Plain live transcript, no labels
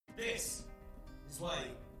This is why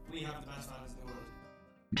we have the best fans in the world.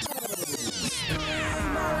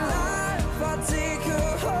 I'll take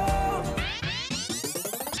her home,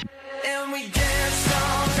 and we dance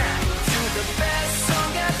all night to the best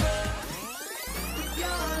song ever. With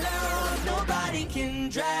your love, nobody can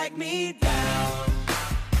drag me down.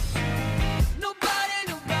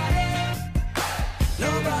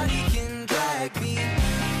 Nobody can drag me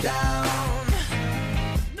down.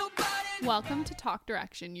 Welcome to Talk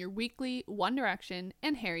Direction, your weekly One Direction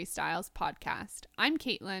and Harry Styles podcast. I'm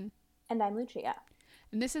Caitlin. And I'm Lucia.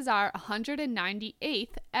 And this is our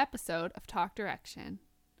 198th episode of Talk Direction.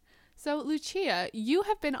 So, Lucia, you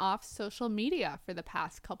have been off social media for the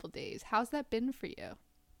past couple days. How's that been for you?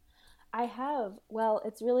 I have. Well,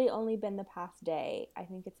 it's really only been the past day. I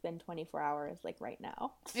think it's been 24 hours, like right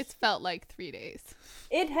now. It's felt like 3 days.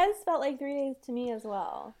 It has felt like 3 days to me as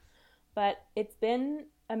well. But it's been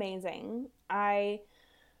amazing. For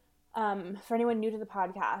anyone new to the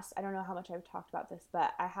podcast, I don't know how much I've talked about this,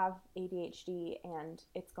 but I have ADHD and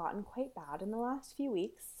it's gotten quite bad in the last few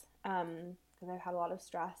weeks. Because I've had a lot of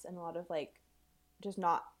stress and a lot of just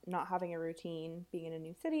not having a routine, being in a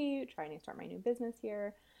new city, trying to start my new business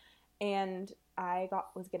here. And I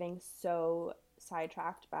was getting so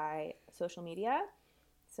sidetracked by social media.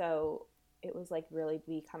 So it was really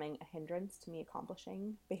becoming a hindrance to me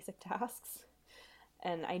accomplishing basic tasks.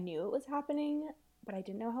 And I knew it was happening, but I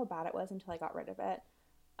didn't know how bad it was until I got rid of it.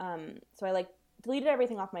 So I deleted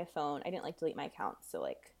everything off my phone. I didn't delete my accounts. So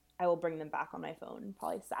I will bring them back on my phone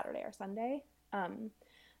probably Saturday or Sunday.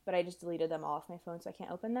 But I just deleted them all off my phone so I can't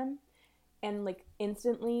open them. And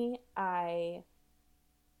instantly I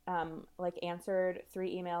answered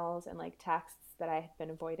 3 emails and texts that I had been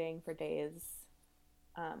avoiding for days.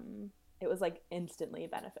 It was instantly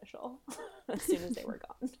beneficial as soon as they were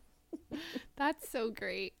gone. That's so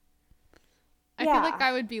great. I feel like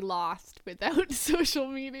I would be lost without social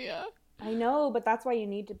media. I know, but that's why you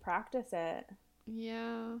need to practice it.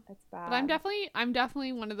 Yeah. It's bad. But I'm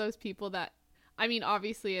definitely one of those people that, I mean,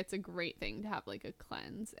 obviously it's a great thing to have a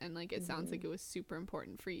cleanse, and it sounds like it was super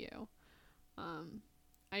important for you. I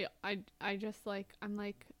just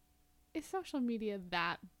I'm is social media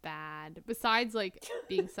that bad? Besides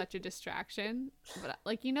being such a distraction, but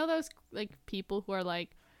those people who are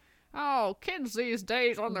oh, kids these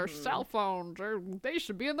days on their cell phones, they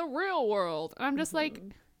should be in the real world. And I'm just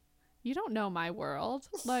you don't know my world.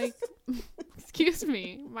 Excuse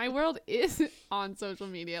me, my world is on social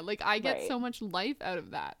media. I get so much life out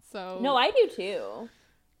of that. So no, I do too.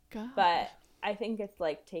 God. But I think it's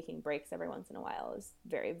taking breaks every once in a while is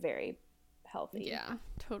very, very healthy. Yeah,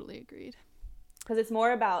 totally agreed. Because it's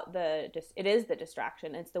more about it is the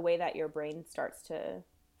distraction. It's the way that your brain starts to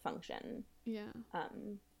function. Yeah.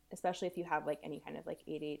 Especially if you have any kind of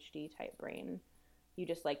ADHD type brain, you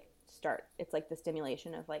just start. It's the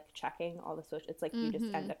stimulation of checking all the social. It's you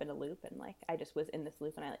just end up in a loop, and I just was in this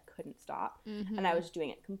loop and I couldn't stop, and I was doing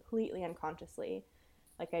it completely unconsciously.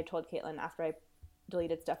 I told Caitlin after I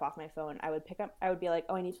deleted stuff off my phone, I would be oh,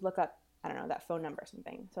 I need to look up, I don't know, that phone number or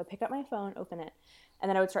something. So I'd pick up my phone, open it, and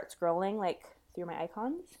then I would start scrolling through my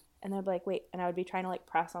icons, and I'd be wait, and I would be trying to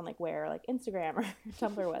press on where Instagram or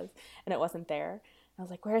Tumblr was, and it wasn't there. And I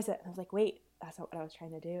was where is it? And I was wait, that's not what I was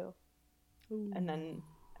trying to do. Ooh. And then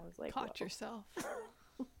I was caught yourself.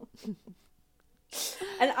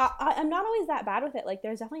 And I'm not always that bad with it.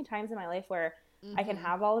 There's definitely times in my life where I can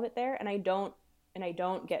have all of it there, and I don't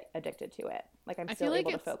get addicted to it. I'm still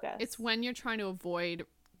able to focus. It's when you're trying to avoid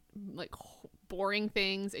boring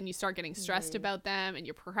things and you start getting stressed about them and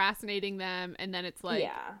you're procrastinating them, and then it's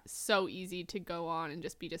so easy to go on and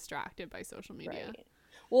just be distracted by social media. Right.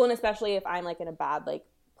 Well, and especially if I'm in a bad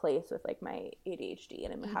place with my ADHD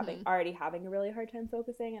and I'm already having a really hard time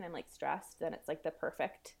focusing and I'm stressed, then it's the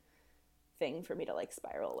perfect thing for me to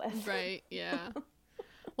spiral with. Right. Yeah.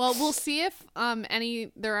 Well, we'll see if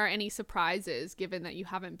there are any surprises given that you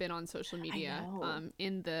haven't been on social media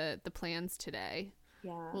in the plans today.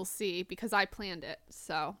 Yeah. We'll see, because I planned it.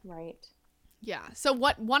 So. Right. Yeah. So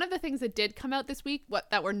one of the things that did come out this week,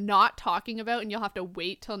 that we're not talking about, and you'll have to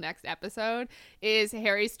wait till next episode, is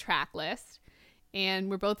Harry's track list. And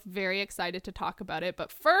we're both very excited to talk about it.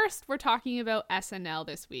 But first, we're talking about SNL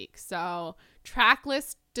this week. So track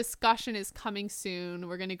list discussion is coming soon.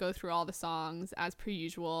 We're going to go through all the songs as per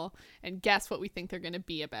usual and guess what we think they're going to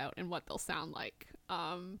be about and what they'll sound like,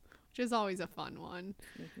 which is always a fun one.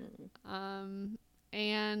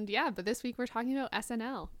 And yeah, but this week we're talking about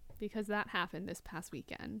SNL, because that happened this past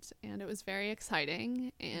weekend and it was very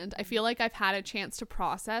exciting, and I feel like I've had a chance to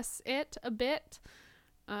process it a bit,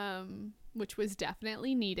 which was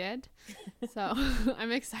definitely needed. So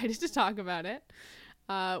I'm excited to talk about it.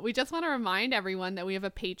 We just want to remind everyone that we have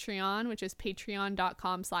a Patreon, which is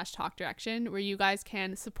patreon.com/talkdirection, where you guys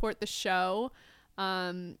can support the show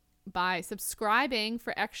by subscribing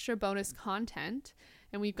for extra bonus content.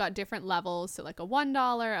 And we've got different levels, so like a $1,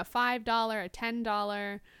 a $5, a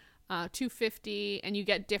 $10, $2.50, and you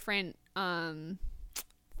get different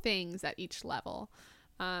things at each level.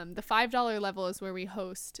 The $5 level is where we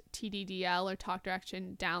host TDDL, or Talk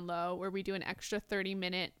Direction Down Low, where we do an extra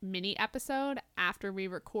 30-minute mini episode after we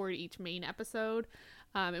record each main episode.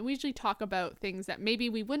 And we usually talk about things that maybe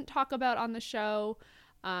we wouldn't talk about on the show,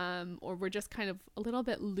 or we're just kind of a little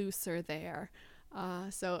bit looser there.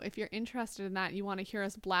 So if you're interested in that, you want to hear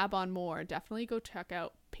us blab on more, definitely go check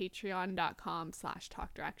out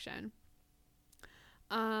patreon.com/talkdirection.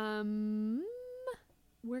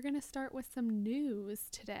 We're going to start with some news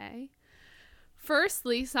today.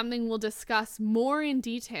 Firstly, something we'll discuss more in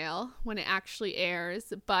detail when it actually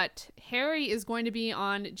airs, but Harry is going to be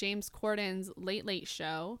on James Corden's Late Late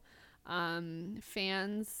Show.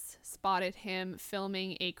 Fans spotted him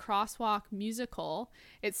filming a crosswalk musical.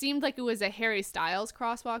 It seemed like it was a Harry Styles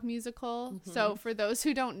crosswalk musical. Mm-hmm. So for those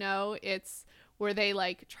who don't know, it's where they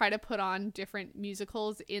like try to put on different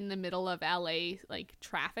musicals in the middle of LA like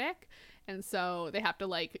traffic. And so they have to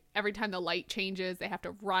like, every time the light changes, they have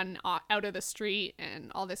to run out of the street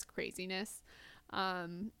and all this craziness.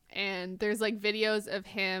 And there's like videos of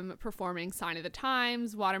him performing Sign of the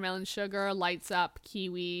Times, Watermelon Sugar, Lights Up,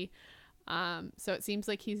 Kiwi. So it seems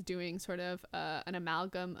like he's doing sort of an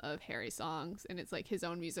amalgam of Harry songs, and it's like his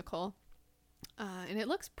own musical. And it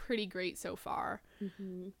looks pretty great so far.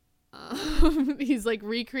 Mm-hmm. He's like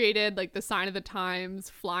recreated like the Sign of the Times,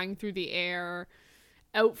 flying through the air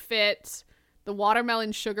outfit. The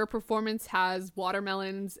Watermelon Sugar performance has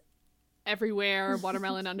watermelons everywhere,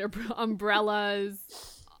 watermelon under umbrellas,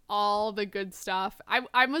 all the good stuff.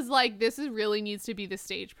 I was like, this really needs to be the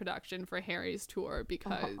stage production for Harry's tour,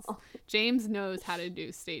 because James knows how to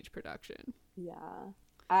do stage production. Yeah.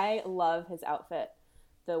 I love his outfit,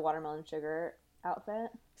 the Watermelon Sugar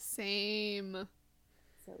outfit. Same.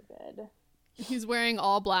 So good. He's wearing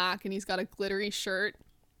all black, and he's got a glittery shirt,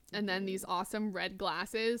 and then these awesome red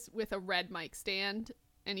glasses with a red mic stand,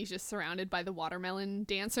 and he's just surrounded by the watermelon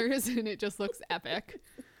dancers, and it just looks epic.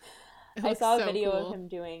 I saw a video of him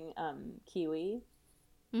doing Kiwi.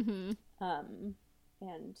 Mm-hmm. And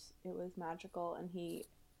it was magical, and he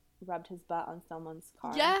rubbed his butt on someone's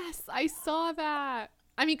car. Yes, I saw that.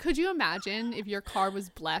 I mean, could you imagine if your car was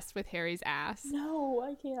blessed with Harry's ass? No,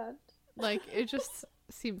 I can't. Like, it just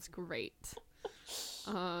seems great.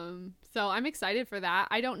 So I'm excited for that.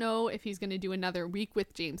 I don't know if he's going to do another week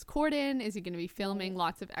with James Corden. Is he going to be filming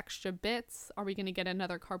lots of extra bits? Are we going to get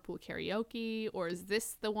another carpool karaoke, or is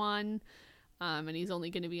this the one? And he's only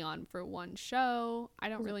going to be on for one show. I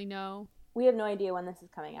don't really know. We have no idea when this is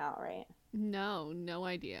coming out, right? No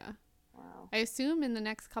idea. Wow. I assume in the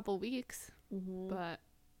next couple weeks, mm-hmm. but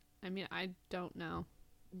I mean, I don't know.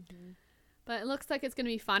 Mm-hmm. But it looks like it's going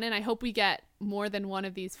to be fun, and I hope we get more than one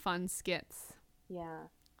of these fun skits. Yeah.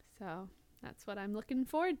 So that's what I'm looking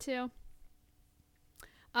forward to.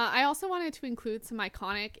 I also wanted to include some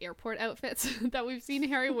iconic airport outfits that we've seen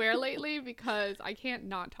Harry wear lately, because I can't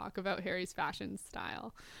not talk about Harry's fashion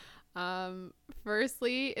style.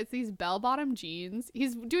 Firstly, it's these bell-bottom jeans.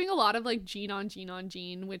 He's doing a lot of like jean on jean on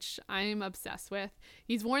jean, which I'm obsessed with.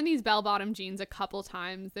 He's worn these bell-bottom jeans a couple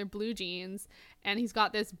times. They're blue jeans, and he's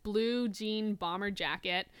got this blue jean bomber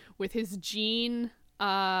jacket with his jean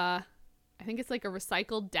I think it's like a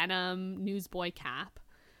recycled denim newsboy cap.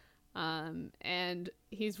 And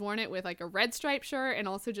he's worn it with like a red striped shirt and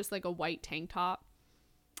also just like a white tank top.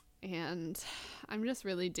 And I'm just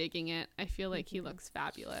really digging it. I feel like he looks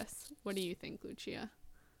fabulous. What do you think, Lucia?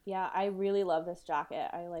 Yeah, I really love this jacket.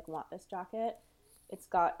 I like want this jacket. It's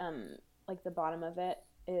got like the bottom of it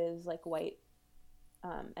is like white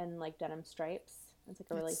and like denim stripes. It's like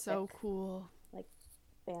a really so thick, cool like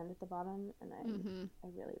band at the bottom, and I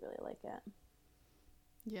really like it.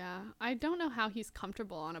 Yeah, I don't know how he's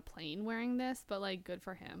comfortable on a plane wearing this, but like good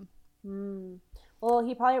for him. Well,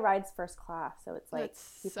 he probably rides first class, so it's like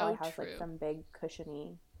he so probably has true. like some big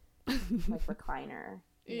cushiony like recliner.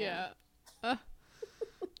 Yeah.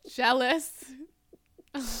 Jealous.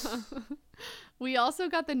 We also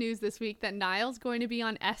got the news this week that Niall's going to be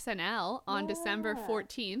on SNL on December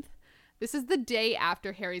 14th. This is the day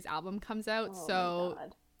after Harry's album comes out, so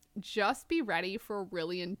just be ready for a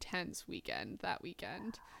really intense weekend that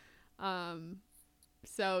weekend.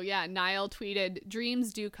 So yeah, Niall tweeted,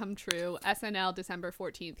 "Dreams do come true. SNL December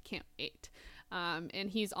 14th. Can't wait." And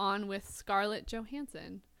he's on with Scarlett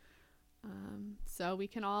Johansson. So we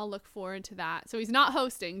can all look forward to that. So he's not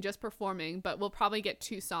hosting, just performing, but we'll probably get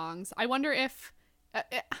 2 songs. I wonder if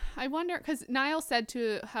because Niall said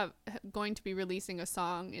to have going to be releasing a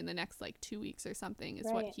song in the next like 2 weeks or something is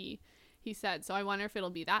what he said. So I wonder if it'll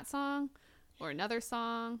be that song or another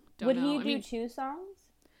song. Would he do 2 songs?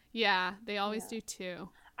 Yeah, they always do 2.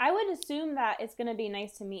 I would assume that it's going to be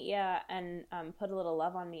Nice to Meet Ya and Put a Little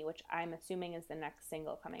Love on Me, which I'm assuming is the next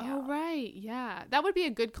single coming out. Oh, right. Yeah. That would be a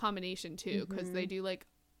good combination, too, because they do, like,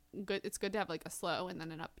 good. It's good to have, like, a slow and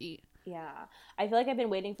then an upbeat. Yeah. I feel like I've been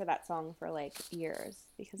waiting for that song for, like, years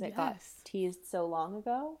because it got teased so long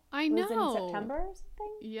ago. I know. It was in September or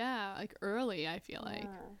something? Yeah, like, early, I feel like.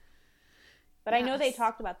 But I know they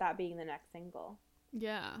talked about that being the next single.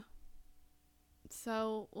 Yeah.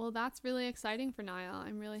 So, well, that's really exciting for Niall.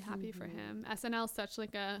 I'm really happy for him. SNL is such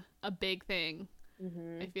like a big thing.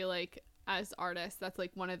 I feel like as artists, that's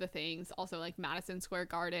like one of the things. Also, like Madison Square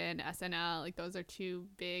Garden, SNL, like those are 2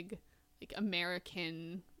 big like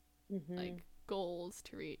American like goals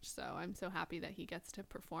to reach. So I'm so happy that he gets to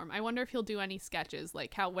perform. I wonder if he'll do any sketches,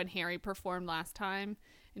 like how when Harry performed last time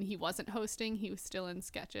and he wasn't hosting, he was still in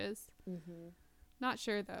sketches. Not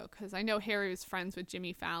sure though, because I know Harry was friends with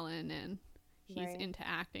Jimmy Fallon and he's into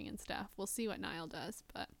acting and stuff. We'll see what Niall does,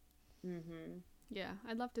 but yeah,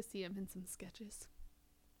 I'd love to see him in some sketches.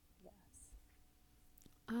 Yes.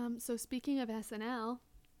 So speaking of SNL,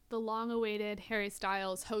 the long-awaited Harry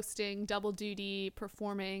Styles hosting, double duty,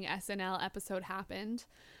 performing SNL episode happened.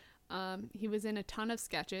 He was in a ton of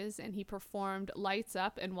sketches and he performed Lights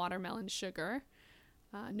Up and Watermelon Sugar.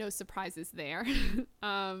 No surprises there.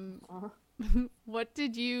 What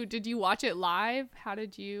did you watch it live? How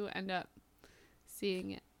did you end up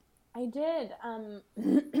seeing it? I did.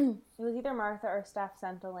 It was either Martha or Steph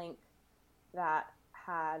sent a link that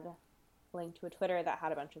had linked to a Twitter that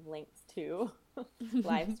had a bunch of links to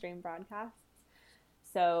live stream broadcasts.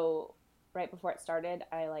 So right before it started,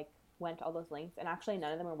 I like went to all those links, and actually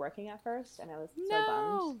none of them were working at first, and I was so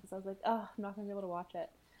bummed because I was like, oh, I'm not gonna be able to watch it.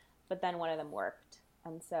 But then one of them worked,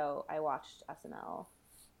 and so I watched SNL,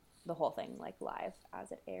 the whole thing, like live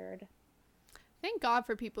as it aired. Thank God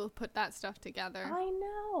for people who put that stuff together. I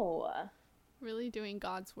know. Really doing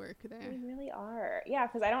God's work there. They really are. Yeah,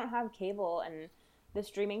 because I don't have cable, and the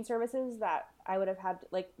streaming services that I would have had,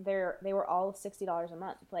 like, they were all $60 a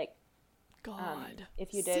month. Like, God,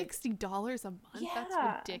 if you did $60 a month, yeah,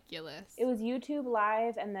 that's ridiculous. It was YouTube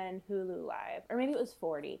Live and then Hulu Live, or maybe it was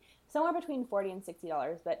 $40, somewhere between $40 and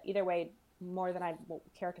 $60. But either way, more than I'd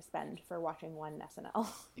care to spend for watching one SNL.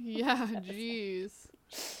 Yeah, jeez.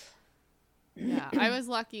 Yeah, I was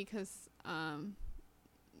lucky because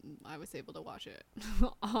I was able to watch it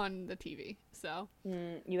on the TV. So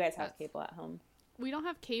you guys have cable at home? We don't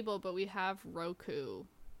have cable, but we have Roku.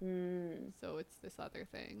 So it's this other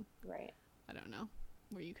thing. Right. I don't know,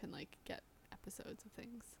 where you can like get episodes of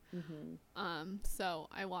things. So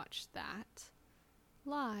I watched that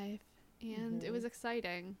live, and it was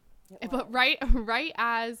exciting. But right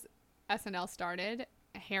as SNL started,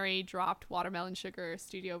 Harry dropped Watermelon Sugar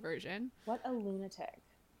studio version. What a lunatic.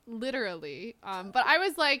 Literally. But I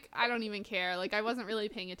was like, I don't even care. Like, I wasn't really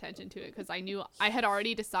paying attention to it because I knew I had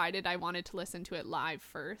already decided I wanted to listen to it live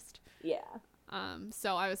first. Yeah.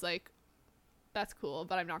 So I was like, that's cool,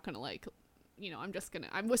 but I'm not gonna like,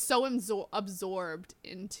 I was so absorbed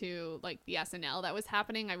into like the SNL that was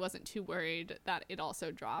happening. I wasn't too worried that it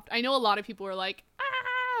also dropped. I know a lot of people were like,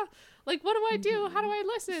 like, what do I do? How do I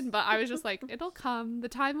listen? But I was just like, it'll come. The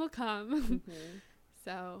time will come.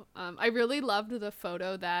 So I really loved the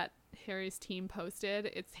photo that Harry's team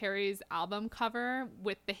posted. It's Harry's album cover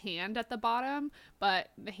with the hand at the bottom, but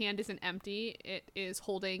the hand isn't empty. It is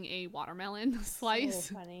holding a watermelon slice.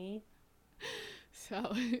 So funny.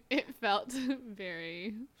 So it felt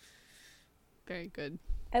very, very good.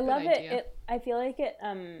 I love it. I feel like it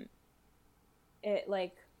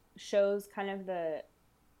like shows kind of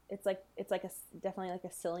it's like definitely like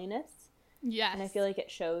a silliness. Yes. And I feel like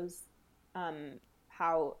it shows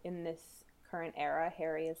how in this current era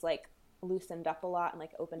Harry is like loosened up a lot and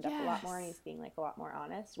like opened up a lot more, and he's being like a lot more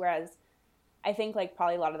honest. Whereas I think like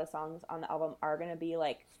probably a lot of the songs on the album are gonna be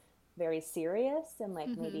like very serious and like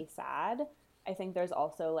maybe sad. I think there's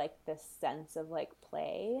also like this sense of like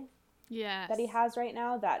play that he has right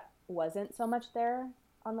now that wasn't so much there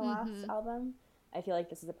on the last album. I feel like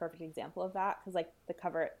this is a perfect example of that because like the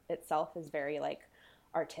cover itself is very like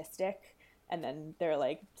artistic, and then they're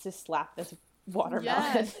like just slap this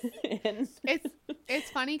watermelon in.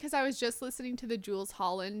 It's funny because I was just listening to the Jules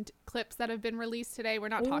Holland clips that have been released today. We're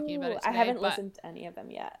not talking about it today. I haven't listened to any of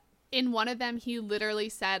them yet. In one of them, he literally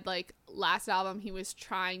said like last album he was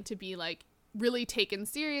trying to be like really taken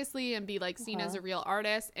seriously and be like seen as a real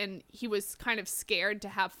artist, and he was kind of scared to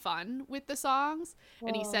have fun with the songs.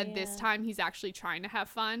 And he said this time he's actually trying to have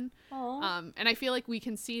fun. And I feel like we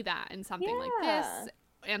can see that in something like this,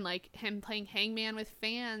 and like him playing Hangman with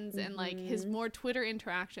fans and like his more Twitter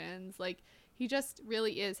interactions. Like he just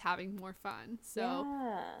really is having more fun. So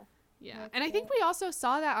yeah. And I think we also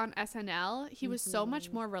saw that on SNL. He was so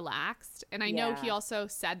much more relaxed. And I know he also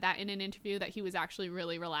said that in an interview that he was actually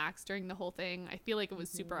really relaxed during the whole thing. I feel like it was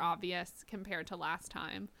super obvious compared to last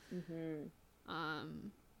time.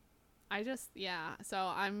 I just,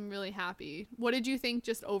 so I'm really happy. What did you think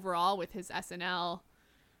just overall with his SNL?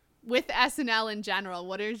 With SNL in general,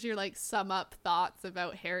 what is your like sum up thoughts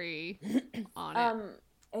about Harry on it?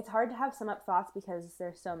 It's hard to have sum up thoughts because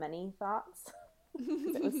there's so many thoughts.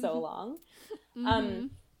 Because it was so long.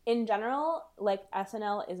 In general, like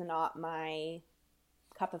SNL is not my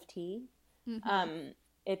cup of tea.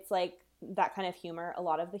 It's like that kind of humor. A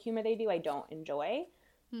lot of the humor they do, I don't enjoy.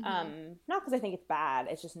 Not because I think it's bad.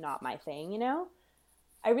 It's just not my thing, you know?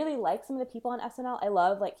 I really like some of the people on SNL. I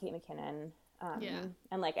love like Kate McKinnon.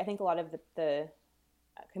 And like I think a lot of the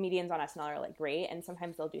comedians on SNL are like great, and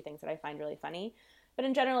sometimes they'll do things that I find really funny. But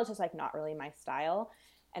in general, it's just like not really my style.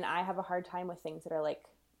 And I have a hard time with things that are like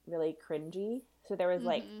really cringy. So there was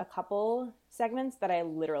like a couple segments that I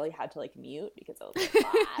literally had to like mute because I was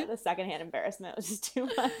like, the secondhand embarrassment was just too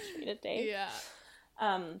much for me to take. Yeah.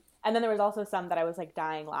 And then there was also some that I was like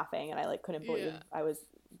dying laughing, and I like couldn't believe I was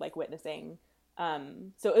like witnessing.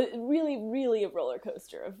 So it really, really a roller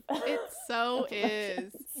coaster of it so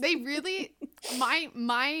is. They really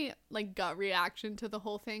my like gut reaction to the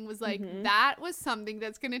whole thing was like that was something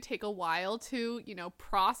that's gonna take a while to, you know,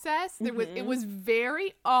 process. It was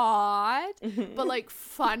very odd, but like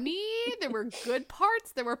funny. There were good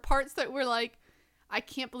parts. There were parts that were like, I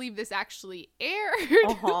can't believe this actually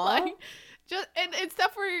aired. Like just and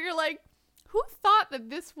stuff where you're like, who thought that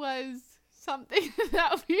this was something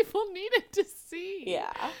that people needed to see?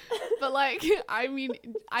 Yeah. But like, I mean,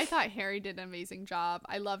 I thought Harry did an amazing job.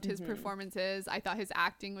 I loved his performances. I thought his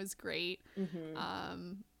acting was great.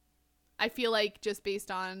 I feel like just based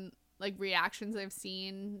on like reactions I've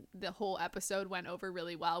seen, the whole episode went over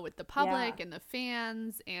really well with the public and the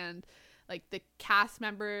fans and like the cast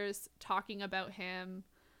members talking about him.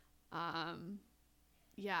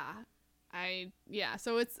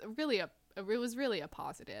 So it's really it was really a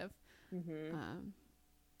positive.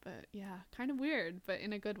 But yeah, kind of weird, but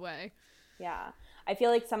in a good way. Yeah. I feel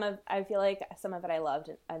like some of it I loved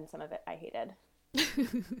and some of it I hated.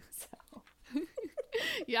 So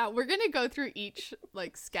yeah, we're gonna go through each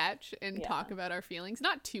like sketch and talk about our feelings.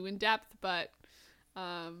 Not too in depth, but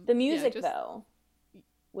the music though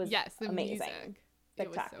was the amazing. Music.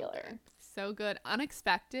 Spectacular. So good,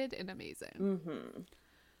 unexpected and amazing.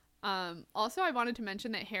 Also, I wanted to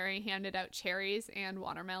mention that Harry handed out cherries and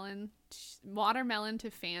watermelon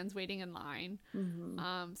to fans waiting in line.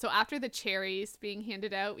 So after the cherries being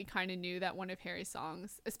handed out, we kind of knew that one of Harry's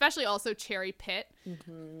songs, especially also Cherry Pit,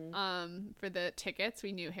 for the tickets,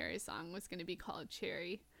 we knew Harry's song was going to be called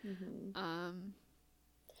Cherry.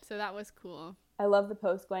 So that was cool. I love the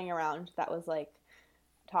post going around that was like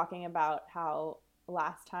talking about how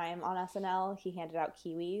last time on SNL he handed out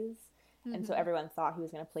kiwis. And so everyone thought he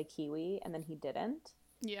was going to play Kiwi, and then he didn't.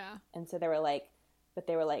 Yeah. And so they were like,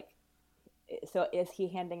 so is he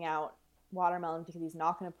handing out watermelon because he's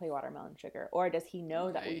not going to play Watermelon Sugar? Or does he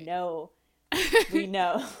know that we know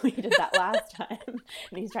we did that last time,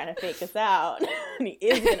 and he's trying to fake us out, and he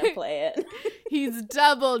is going to play it. He's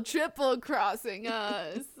double, triple crossing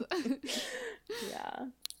us.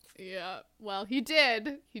 Yeah, well, he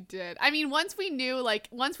did. I mean, once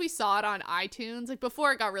we saw it on iTunes, like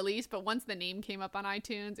before it got released, but once the name came up on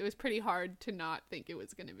iTunes, it was pretty hard to not think it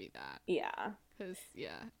was going to be that. Yeah. Because,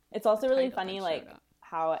 it's also really funny, like,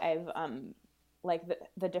 how I've, like,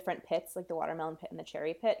 the different pits, like the watermelon pit and the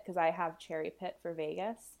cherry pit, because I have cherry pit for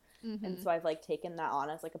Vegas, and so I've, like, taken that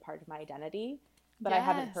on as, like, a part of my identity. But I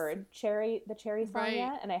haven't heard the cherry song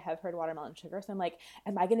yet, and I have heard Watermelon Sugar. So I'm like,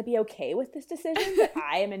 am I going to be okay with this decision that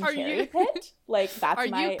I am in Cherry Pit? Like, that's my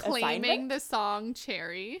assignment. Are you claiming the song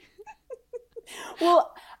Cherry?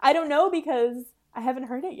 Well, I don't know because I haven't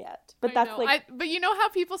heard it yet. But that's like, but you know how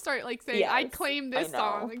people start like saying, I claim this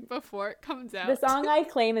song like before it comes out. The song I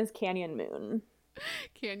claim is Canyon Moon.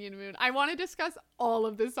 Canyon Moon. I want to discuss all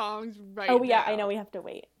of the songs right now. Oh yeah, I know, we have to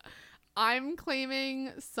wait. I'm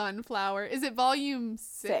claiming Sunflower. Is it volume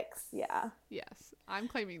 6? Yeah. Yes. I'm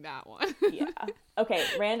claiming that one. Yeah. Okay,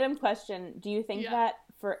 random question. Do you think that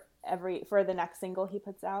for the next single he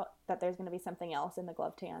puts out that there's going to be something else in the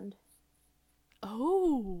gloved hand?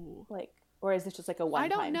 Oh. Like Or is this just like a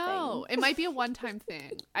one-time I don't know. thing? It might be a one-time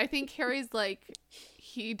thing. I think Harry's like,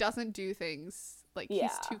 he doesn't do things, like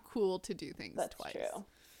he's too cool to do things That's twice. true.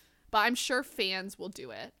 But I'm sure fans will do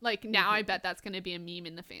it. Like now I bet that's going to be a meme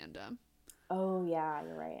in the fandom. Oh yeah,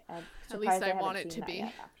 you're right. I'm At least surprised I want it haven't to seen that be.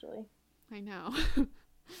 yet, actually. I know.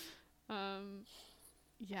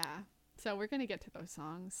 Yeah. So we're going to get to those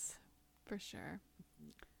songs for sure.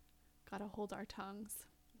 Gotta hold our tongues.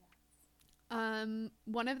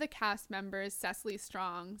 One of the cast members, Cecily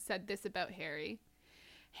Strong, said this about Harry.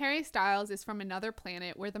 Harry Styles is from another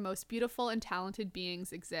planet where the most beautiful and talented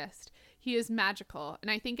beings exist. He is magical,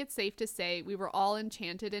 and I think it's safe to say we were all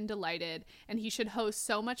enchanted and delighted, and he should host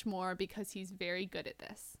so much more because he's very good at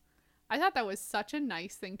this. I thought that was such a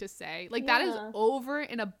nice thing to say. Like, that is over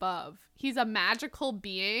and above. He's a magical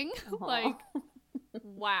being. Like,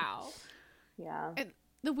 wow. Yeah. And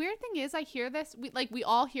the weird thing is, I hear this, we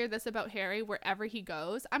all hear this about Harry wherever he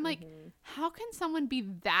goes. I'm like, how can someone be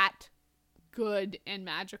that good and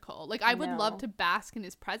magical? Like, I would love to bask in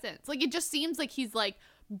his presence. Like, it just seems like he's like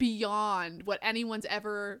beyond what anyone's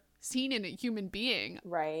ever seen in a human being.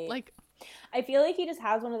 Right. Like, I feel like he just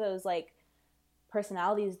has one of those like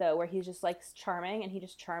personalities though, where he's just like charming and he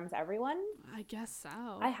just charms everyone. I guess so.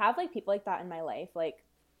 I have like people like that in my life. Like,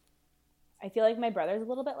 I feel like my brother's a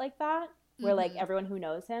little bit like that. Where, like, everyone who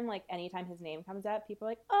knows him, like, anytime his name comes up, people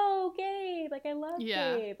are like, oh, Gabe. Like, I love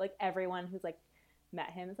Gabe. Like, everyone who's, like, met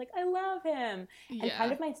him is like, I love him. Yeah. And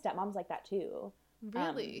kind of my stepmom's like that, too.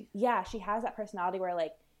 Really? Yeah, she has that personality where,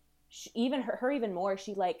 like, even her even more,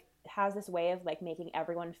 she, like, has this way of, like, making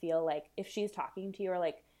everyone feel like if she's talking to you or,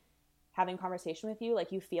 like, having conversation with you,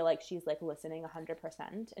 like, you feel like she's, like, listening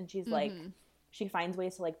 100%. And she's, like... She finds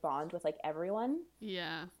ways to, like, bond with, like, everyone.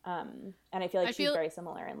 Yeah. And I feel like she's very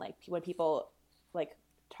similar. And, like, when people, like,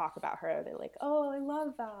 talk about her, they're like, oh, I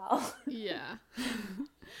love Val. Yeah.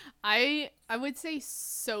 I would say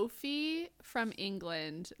Sophie from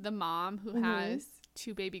England, the mom who has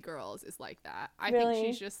 2 baby girls, is like that. I think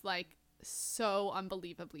she's just, like, so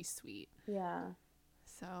unbelievably sweet. Yeah.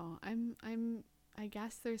 So I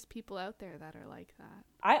guess there's people out there that are like that.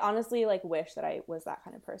 I honestly, like, wish that I was that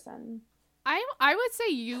kind of person. I would say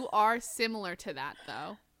you are similar to that,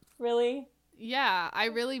 though. Really? Yeah, I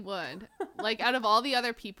really would. Like, out of all the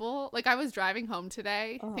other people, like, I was driving home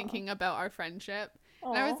today thinking about our friendship.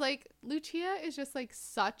 And I was like, Lucia is just, like,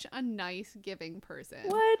 such a nice, giving person.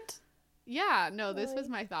 What? Yeah, no, this was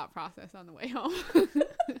my thought process on the way home.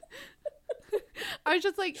 I was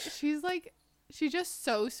just like, she's just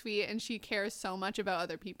so sweet and she cares so much about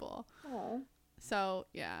other people. Oh. So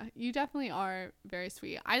yeah, you definitely are very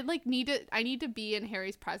sweet. I need to be in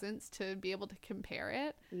Harry's presence to be able to compare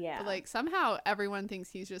it. Yeah. But like somehow everyone thinks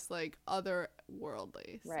he's just like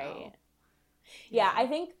otherworldly. Right. So, yeah,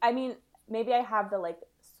 I mean, maybe I have the like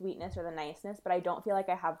sweetness or the niceness, but I don't feel like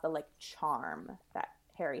I have the like charm that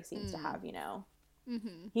Harry seems to have, you know?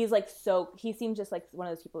 Mm-hmm. He's like he seems just like one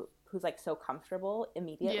of those people who's like so comfortable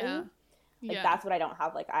immediately. Yeah. Like that's what I don't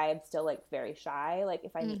have. Like I'm still like very shy. Like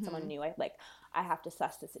if I meet someone new, I have to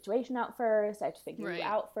suss the situation out first. I have to figure you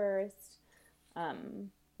out first.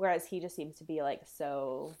 Whereas he just seems to be like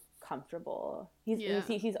so comfortable.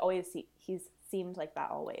 He's always seemed like that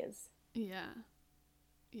always. Yeah.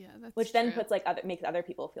 Yeah, that's which then puts like makes other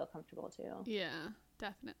people feel comfortable too. Yeah,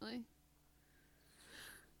 definitely.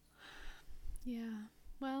 Yeah.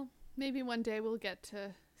 Well, maybe one day we'll get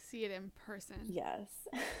to see it in person. Yes.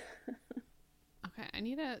 Okay, I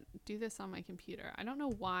need to do this on my computer. I don't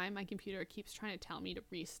know why my computer keeps trying to tell me to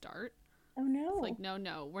restart. Oh no. It's like,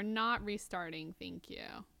 no, we're not restarting, thank you.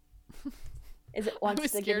 Is it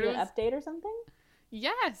wants to give you an update or something?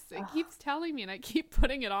 Yes, it keeps telling me and I keep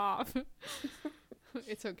putting it off.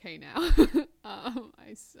 It's okay now.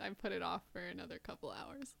 I put it off for another couple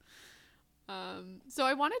hours. So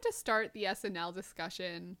I wanted to start the SNL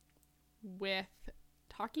discussion with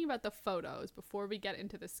talking about the photos before we get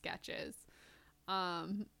into the sketches.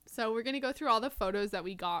 So we're going to go through all the photos that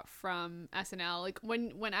we got from SNL. Like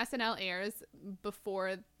when SNL airs,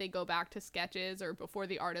 before they go back to sketches or before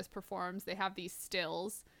the artist performs, they have these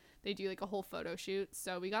stills. They do like a whole photo shoot.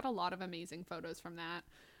 So we got a lot of amazing photos from that.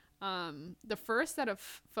 The first set of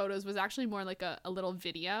photos was actually more like a little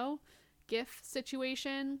video GIF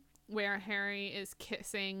situation where Harry is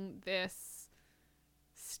kissing this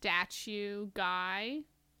statue guy.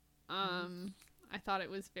 I thought it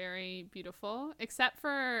was very beautiful, except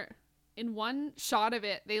for in one shot of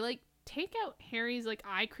it, they like take out Harry's like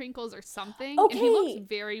eye crinkles or something. Okay. And he looks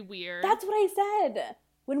very weird. That's what I said.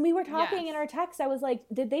 When we were talking in our text, I was like,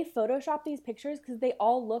 did they Photoshop these pictures? Because they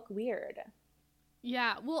all look weird.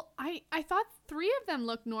 Yeah. Well, I thought 3 of them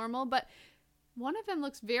looked normal, but One of them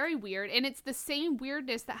looks very weird, and it's the same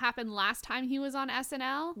weirdness that happened last time he was on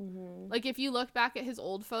SNL. Like, if you look back at his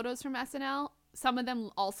old photos from SNL, some of them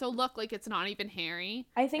also look like it's not even Harry.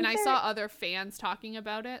 I think I saw other fans talking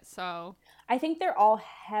about it, so I think they're all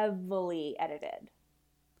heavily edited.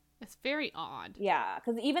 it's very odd. Yeah,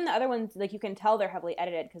 because even the other ones, like, you can tell they're heavily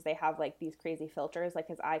edited because they have, like, these crazy filters. Like,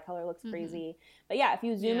 his eye color looks crazy. But yeah, if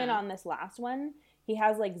you zoom in on this last one, he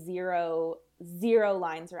has, like, zero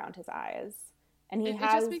lines around his eyes. And it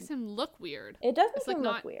just makes him look weird. It does make like him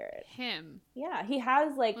look not weird. Him. Yeah, he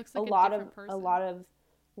has, like, Looks a like lot different of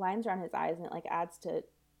lines around his eyes, and it, like, adds to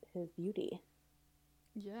his beauty.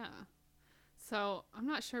 Yeah. So I'm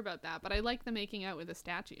not sure about that, but I like the making out with a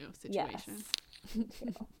statue situation. Yes.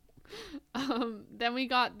 Then we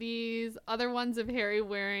got these other ones of Harry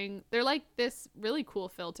wearing, they're like this really cool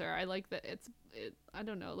filter. I like that I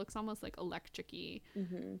don't know, it looks almost like electric-y.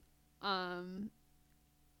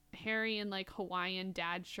 Harry in like Hawaiian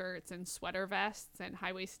dad shirts and sweater vests and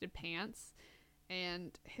high-waisted pants,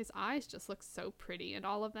 and his eyes just look so pretty in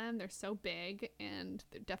all of them. They're so big, and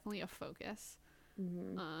they're definitely a focus.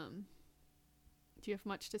 Do you have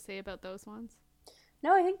much to say about those ones?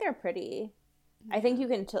 No, I think they're pretty. I think you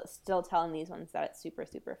can still tell in these ones that it's super,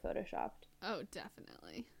 super photoshopped. Oh,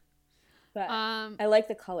 definitely. But I like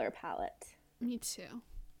the color palette. Me too.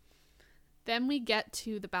 Then we get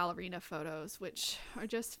to the ballerina photos, which are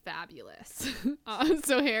just fabulous.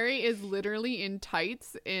 So Harry is literally in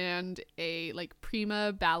tights and a like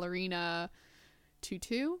prima ballerina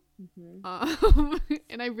tutu. And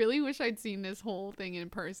I really wish I'd seen this whole thing in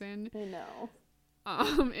person. I know.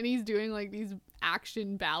 And he's doing like these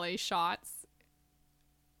action ballet shots.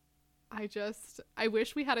 I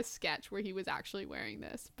wish we had a sketch where he was actually wearing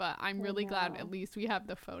this, but I'm really glad at least we have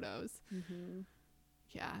the photos.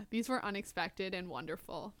 Yeah, these were unexpected and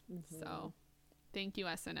wonderful. So thank you,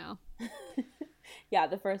 SNL. Yeah,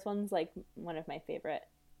 the first one's like one of my favorite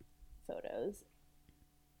photos.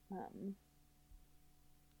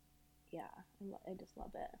 Yeah, I just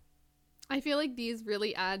love it. I feel like these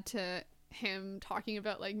really add to him talking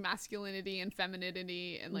about like masculinity and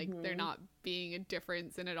femininity, and like there not being a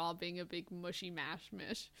difference and it all being a big mushy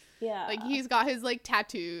mashmish. Yeah, like he's got his like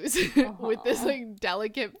tattoos with this like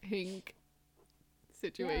delicate pink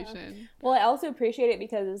situation. Yeah. Well, I also appreciate it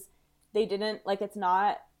because they didn't like it's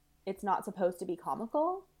not supposed to be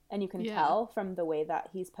comical, and you can tell from the way that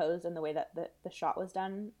he's posed and the way that the shot was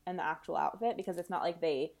done and the actual outfit, because it's not like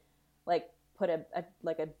they like put a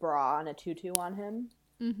bra and a tutu on him.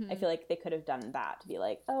 I feel like they could have done that to be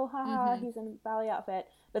like, oh, haha, he's in a ballet outfit.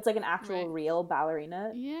 But it's like an actual real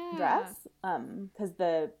ballerina dress. Because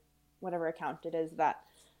the whatever account it is that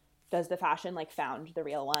does the fashion like found the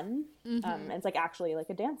real one. And it's like actually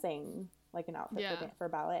like a dancing, like an outfit for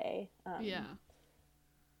ballet.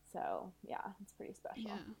 So yeah, it's pretty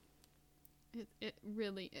special. Yeah, it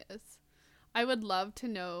really is. I would love to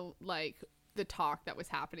know like the talk that was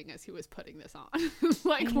happening as he was putting this on.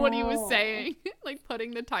 Like what he was saying, like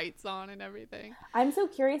putting the tights on and everything. I'm so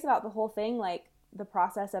curious about the whole thing, like the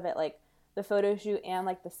process of it, like the photo shoot and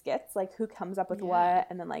like the skits, like who comes up with what,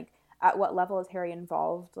 and then like at what level is Harry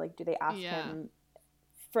involved? Like do they ask him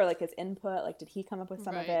for like his input? Like did he come up with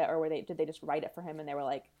some of it, or did they just write it for him and they were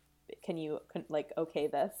like, can you like okay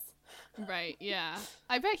this? Right, yeah.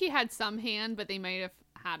 I bet he had some hand, but they might have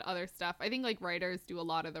had other stuff. I think like writers do a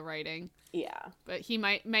lot of the writing. Yeah. But he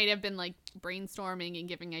might have been like brainstorming and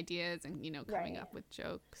giving ideas and, you know, coming up with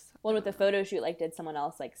jokes. Well, with the photo shoot, like did someone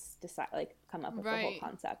else like decide like come up with the whole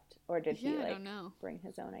concept, or did he like bring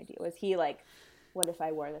his own idea? Was he like, what if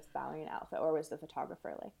I wore this ballerina outfit, or was the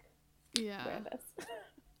photographer like, wear this?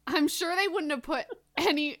 I'm sure they wouldn't have put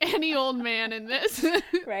any old man in this.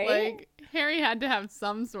 Right? Like Harry had to have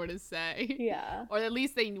some sort of say. Yeah. Or at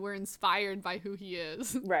least they were inspired by who he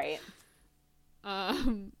is. Right.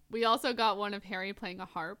 We also got one of Harry playing a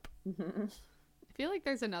harp. I feel like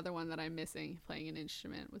there's another one that I'm missing, playing an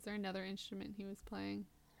instrument. Was there another instrument he was playing?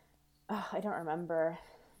 Oh, I don't remember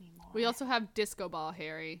anymore. We also have Disco Ball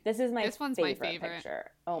Harry. This one's my favorite picture.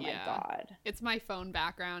 Oh my god. It's my phone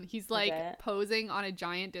background. He's like posing on a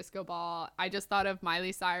giant disco ball. I just thought of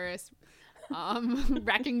Miley Cyrus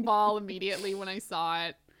Wrecking Ball immediately when I saw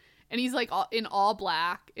it. And he's like in all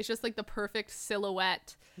black. It's just like the perfect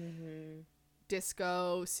silhouette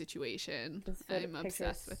disco situation. I'm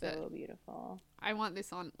obsessed with it. So beautiful. I want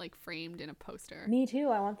this on like framed in a poster. Me too.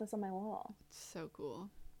 I want this on my wall. So cool.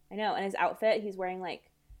 I know. And his outfit, he's wearing like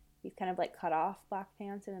these kind of like cut off black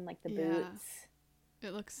pants and then like the boots.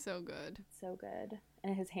 It looks so good. So good.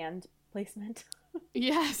 And his hand placement.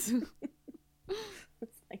 Yes.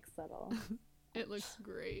 It's like subtle. It looks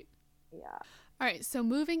great. Yeah. All right, so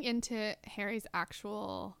moving into Harry's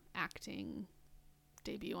actual acting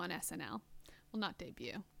debut on SNL. Well, not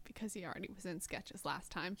debut, because he already was in sketches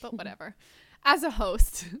last time, but whatever. As a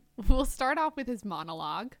host, we'll start off with his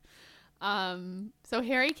monologue. So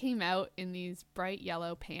Harry came out in these bright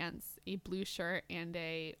yellow pants, a blue shirt, and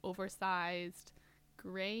a oversized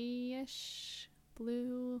grayish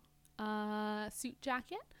blue suit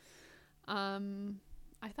jacket.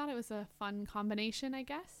 I thought it was a fun combination, I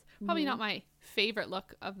guess. Probably not my favorite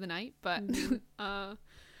look of the night, but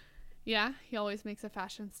yeah, he always makes a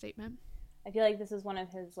fashion statement. I feel like this is one of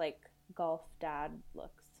his like golf dad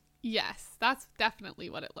looks. Yes, that's definitely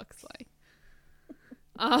what it looks like.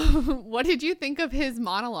 What did you think of his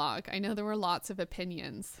monologue? I know there were lots of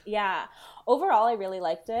opinions. Yeah. Overall, I really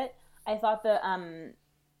liked it. I thought the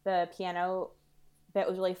piano bit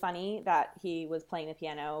was really funny, that he was playing the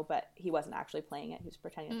piano, but he wasn't actually playing it. He was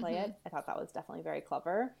pretending to play it. I thought that was definitely very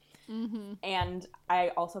clever. And I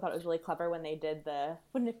also thought it was really clever when they did the,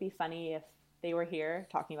 wouldn't it be funny if they were here,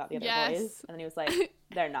 talking about the other boys? And then he was like,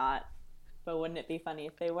 they're not. But wouldn't it be funny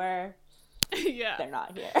if they were? Yeah. They're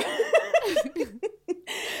not here.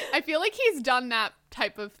 I feel like he's done that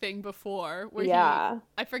type of thing before. Where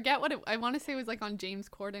I forget what I want to say it was like on James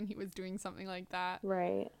Corden. He was doing something like that.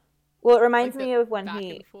 Right. Well, it reminds me of when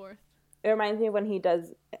It reminds me of when he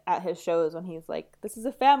does at his shows when he's like, this is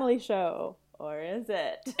a family show. Or is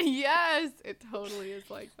it? Yes, it totally is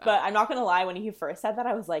like that. But I'm not going to lie, when he first said that,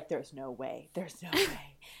 I was like, there's no way. There's no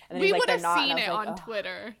way. And then we he's like, would have they're not. seen it like, on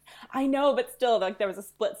Twitter. I know, but still, like, there was a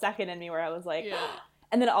split second in me where I was like,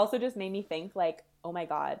 and then it also just made me think, like, oh my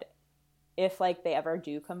God, if, like, they ever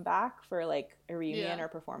do come back for, like, a reunion or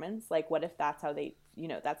performance, like, what if that's how they,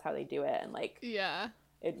 that's how they do it? And, like,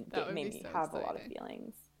 it made me have a lot of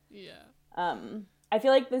feelings. Yeah. I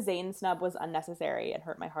feel like the Zayn snub was unnecessary and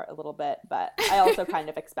hurt my heart a little bit, but I also kind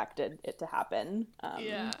of expected it to happen.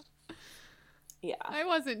 Yeah. I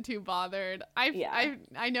wasn't too bothered.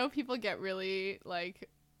 I know people get really like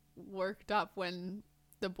worked up when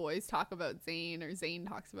the boys talk about Zayn or Zayn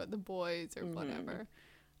talks about the boys or whatever.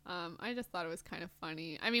 I just thought it was kind of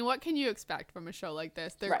funny. I mean, what can you expect from a show like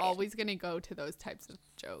this? They're always going to go to those types of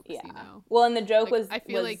jokes, you know? Well, and the joke like, was, I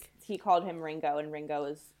feel like he called him Ringo, and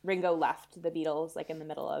Ringo left the Beatles like in the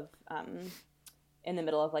middle of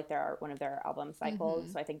like one of their album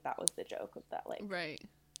cycles. So I think that was the joke of that, like, right.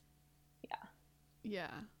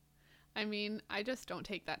 Yeah. I mean, I just don't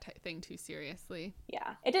take that thing too seriously.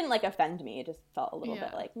 Yeah. It didn't like offend me. It just felt a little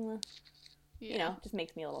bit like, just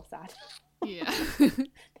makes me a little sad. Yeah.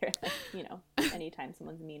 Anytime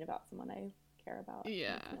someone's mean about someone I care about.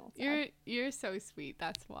 Yeah. You're so sweet.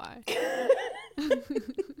 That's why.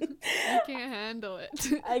 I can't handle it.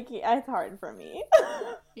 It's hard for me.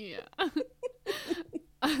 Yeah.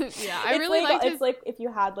 Yeah, I really like, liked it's like if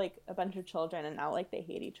you had like a bunch of children and now like they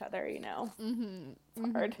hate each other,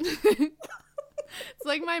 It's hard. It's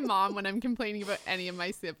like my mom when I'm complaining about any of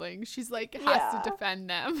my siblings. She's like has to defend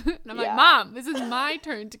them. And I'm like, Mom, this is my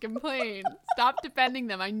turn to complain. Stop defending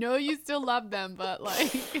them. I know you still love them, but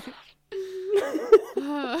like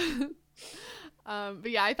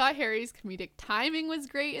but yeah, I thought Harry's comedic timing was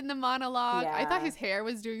great in the monologue. I thought his hair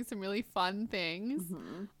was doing some really fun things.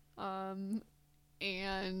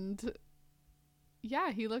 And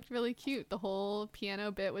yeah, he looked really cute. The whole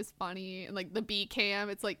piano bit was funny. And like the B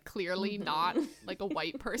cam, it's like clearly not like a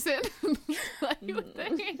white person playing with the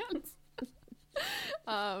hands.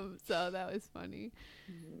 So that was funny.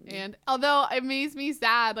 And although it makes me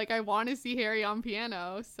sad, like I want to see Harry on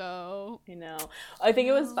piano, so I know. I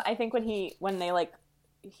think when they like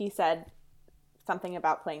he said something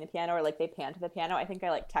about playing the piano, or like they panned to the piano, I think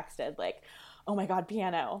I like texted like, oh my God,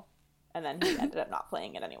 piano. And then he ended up not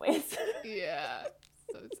playing it anyways. Yeah.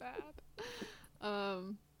 So sad.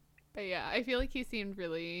 But yeah, I feel like he seemed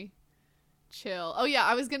really chill. Oh yeah,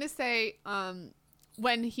 I was gonna say,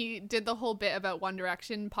 when he did the whole bit about One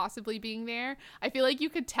Direction possibly being there, I feel like you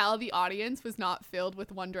could tell the audience was not filled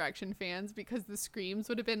with One Direction fans because the screams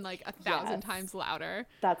would have been like 1,000 times louder.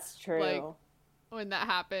 That's true. Like when that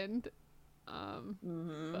happened.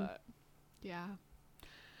 But yeah.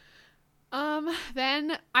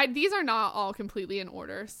 Then these are not all completely in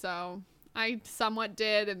order, so I somewhat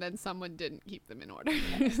did, and then someone didn't keep them in order.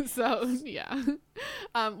 So yeah.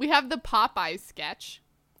 We have the Popeyes sketch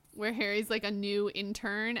where Harry's like a new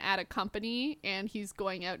intern at a company and he's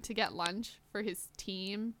going out to get lunch for his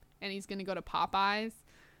team and he's gonna go to Popeyes.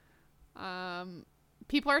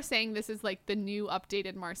 People are saying this is like the new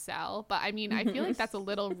updated Marcel, but I mean, I feel like that's a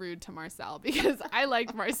little rude to Marcel because I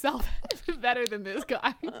liked Marcel better than this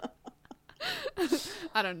guy.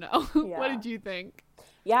 I don't know. Yeah. What did you think?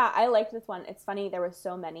 Yeah, I liked this one. It's funny, there were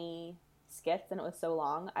so many skits and it was so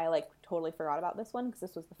long. I like totally forgot about this one because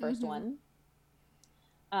this was the first one.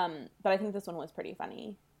 But I think this one was pretty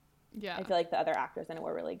funny. Yeah. I feel like the other actors in it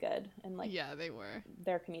were really good, and like Yeah, they were.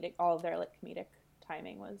 all of their like comedic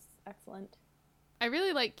timing was excellent. I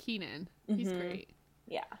really like Keenan. He's great.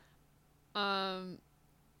 Yeah.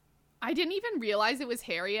 I didn't even realize it was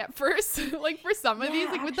Harry at first. Like for some of these,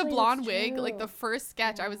 like with the actually, blonde that's wig, true. like the first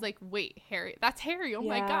sketch, I was like, wait, Harry, that's Harry. Oh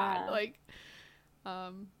my Yeah. God. Like,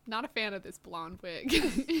 not a fan of this blonde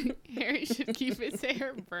wig. Harry should keep his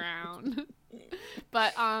hair brown.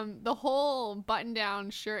 But the whole button down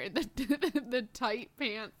shirt and the tight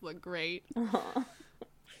pants look great.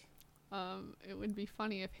 It would be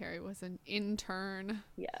funny if Harry was an intern.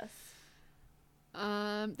 Yes.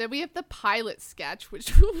 Then we have the pilot sketch,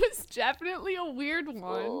 which was definitely a weird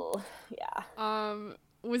one. Oh, yeah.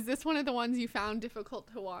 Was this one of the ones you found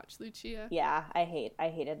difficult to watch, Lucia? Yeah, I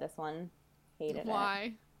hated this one. Hated it.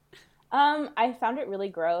 Why? I found it really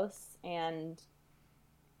gross and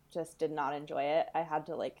just did not enjoy it. I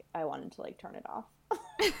wanted to turn it off.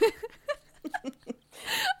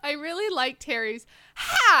 I really liked Harry's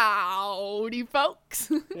howdy,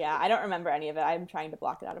 folks. Yeah, I don't remember any of it. I'm trying to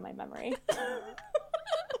block it out of my memory.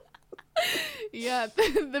 Yeah,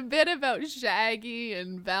 the bit about Shaggy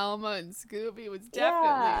and Velma and Scooby was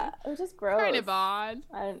Yeah, definitely it was just gross. kind of odd.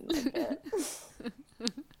 I didn't like it.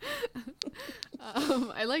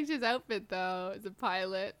 I liked his outfit though as a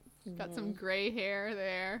pilot. Got some gray hair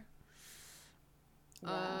there.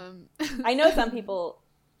 Yeah. I know some people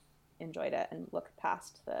enjoyed it and looked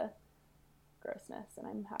past the grossness, and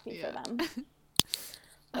I'm happy for them.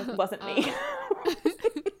 It wasn't me.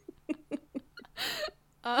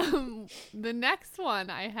 The next one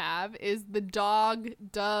I have is the Dog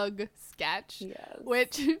Doug sketch, Yes.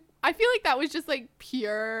 which I feel like that was just like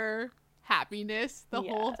pure happiness, the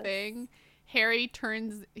whole Yes. thing. Harry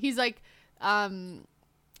he's like,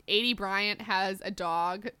 Adie Bryant has a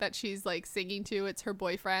dog that she's like singing to. It's her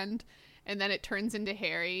boyfriend. And then it turns into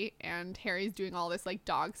Harry, and Harry's doing all this like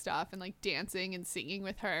dog stuff and like dancing and singing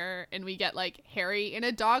with her. And we get like Harry in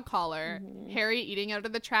a dog collar, Harry eating out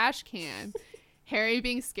of the trash can, Harry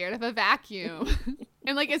being scared of a vacuum.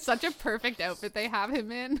 And like it's such a perfect outfit they have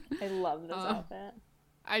him in. I love this outfit.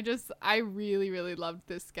 I really, really loved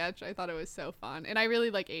this sketch. I thought it was so fun. And I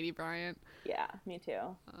really like Adie Bryant. Yeah, me too.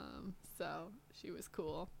 So she was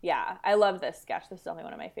cool. Yeah, I love this sketch. This is definitely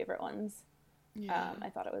one of my favorite ones. Yeah. I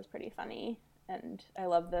thought it was pretty funny, and I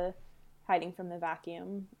love the hiding from the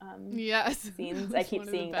vacuum Yes. scenes. That's I keep one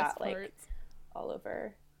of the seeing best that like parts. all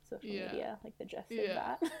over social media, like the gif of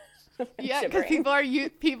Yeah. that. Yeah, because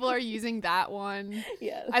people are using that one.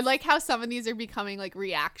 Yes. I like how some of these are becoming like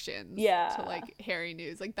reactions Yeah. to like Harry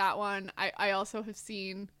news. Like that one, I also have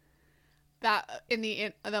seen that in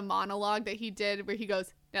the monologue that he did where he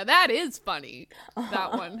goes, "Now that is funny."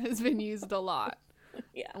 That one has been used a lot.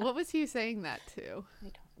 Yeah. What was he saying that to? I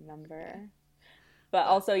don't remember. But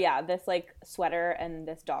also, yeah, this like sweater and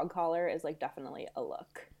this dog collar is like definitely a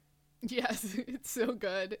look. Yes, it's so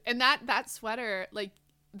good. And that sweater, like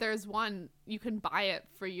there's one you can buy it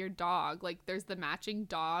for your dog. Like there's the matching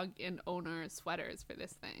dog and owner sweaters for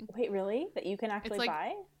this thing. Wait, really? That you can actually like-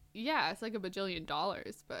 buy? Yeah, it's like $1 bajillion,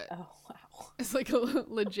 but Oh, wow. it's like a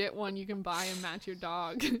legit one you can buy and match your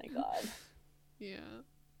dog. Oh my God. Yeah.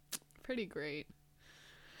 Pretty great.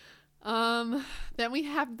 Then we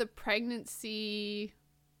have the pregnancy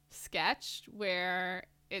sketch where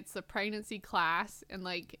it's a pregnancy class and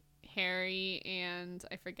like Harry and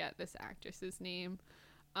I forget this actress's name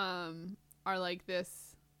are like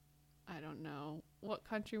this, I don't know what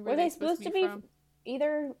country were they supposed to be from?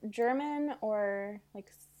 Either German or like I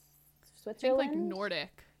think Switzerland? like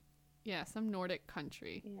Nordic. Yeah, some Nordic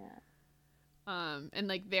country. Yeah. And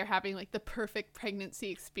like they're having like the perfect pregnancy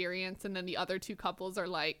experience, and then the other two couples are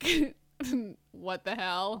like, what the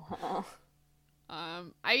hell?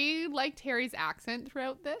 I liked Harry's accent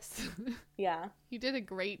throughout this. Yeah. He did a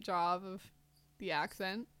great job of the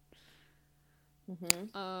accent.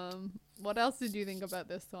 What else did you think about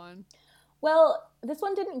this one? Well, this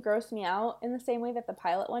one didn't gross me out in the same way that the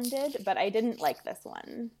pilot one did, but I didn't like this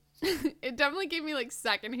one. It definitely gave me like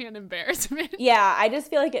secondhand embarrassment. Yeah, I just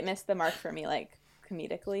feel like it missed the mark for me, like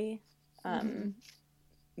comedically.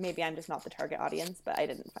 Maybe I'm just not the target audience, but I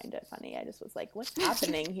didn't find it funny. I just was like, what's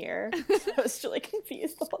happening here? I was really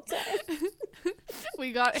confused the whole time.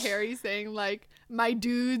 We got Harry saying like, my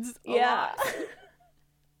dudes. A Yeah. lot.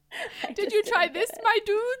 I Did just you try didn't get this, it. my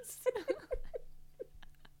dudes?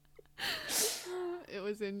 It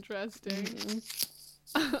was interesting.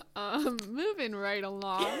 Moving right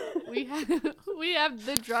along, we have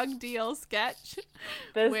the drug deal sketch.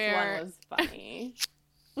 This where, one was funny.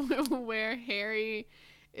 Where Harry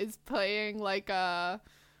is playing like a,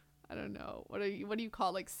 I don't know, what do you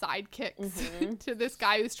call like sidekicks to this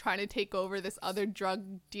guy who's trying to take over this other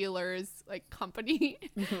drug dealer's like company.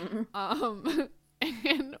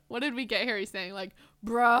 And what did we get Harry saying? Like,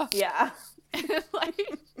 bruh. Yeah. Like,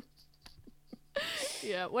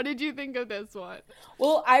 yeah. What did you think of this one?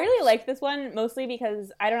 Well, I really liked this one mostly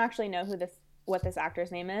because I don't actually know what this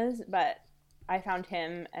actor's name is, but I found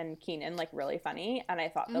him and Keenan like really funny, and I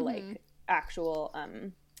thought the like actual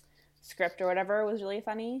script or whatever was really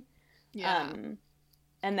funny. Yeah.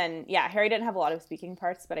 And then Harry didn't have a lot of speaking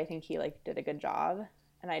parts, but I think he like did a good job.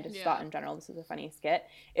 And I just thought in general this was a funny skit.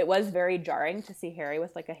 It was very jarring to see Harry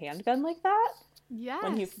with like a handgun like that. Yeah.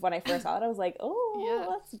 When I first saw it, I was like, oh,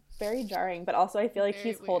 that's very jarring. But also I feel like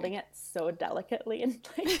he's holding it so delicately and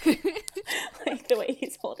like, like the way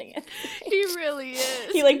he's holding it. He really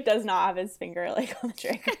is. He like does not have his finger like on the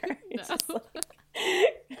trigger. He's just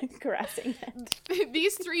like caressing it.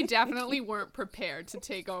 These three definitely weren't prepared to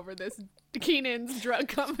take over this Keenan's drug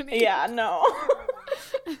company. Yeah, no.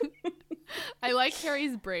 I like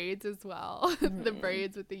Harry's braids as well. The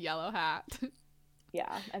braids with the yellow hat.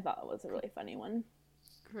 Yeah, I thought it was a really funny one.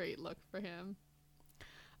 Great look for him.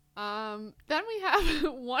 Then we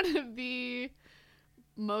have one of the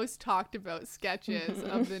most talked about sketches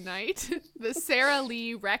of the night. The Sara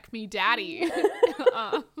Lee Wreck Me Daddy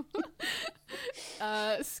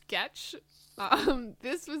sketch.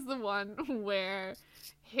 This was the one where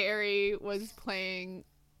Harry was playing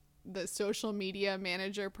the social media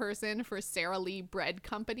manager person for Sara Lee Bread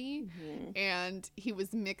Company, and he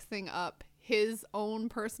was mixing up his own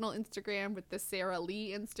personal Instagram with the Sara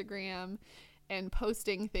Lee Instagram and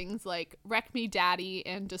posting things like Wreck Me Daddy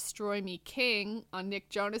and Destroy Me King on Nick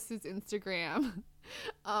Jonas's Instagram,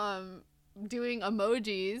 doing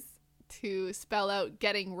emojis to spell out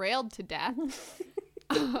getting railed to death.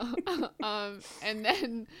 And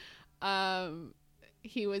then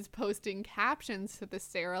he was posting captions to the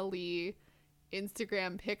Sara Lee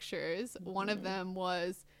Instagram pictures. One of them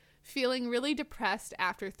was feeling really depressed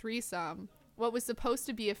after threesome. What was supposed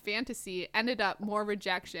to be a fantasy ended up more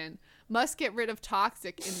rejection. Must get rid of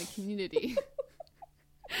toxic in the community.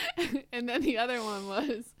 And then the other one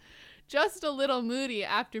was just a little moody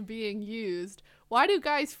after being used. Why do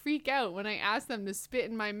guys freak out when I ask them to spit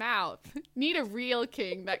in my mouth? Need a real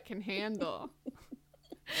king that can handle.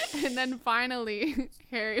 And then finally,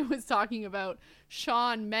 Harry was talking about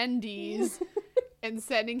Shawn Mendes and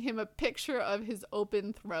sending him a picture of his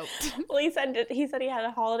open throat. Well, he said he had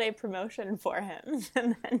a holiday promotion for him.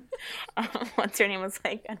 And then what's her name was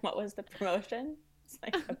like, and what was the promotion? It's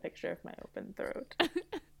like a picture of my open throat.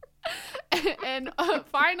 And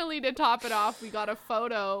finally, to top it off, we got a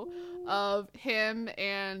photo of him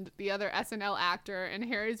and the other SNL actor, and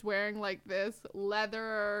Harry's wearing like this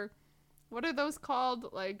leather, what are those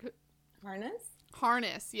called? Like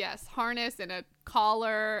harness, yes, harness and a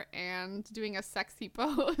collar and doing a sexy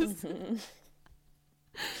pose. This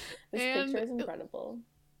picture is incredible.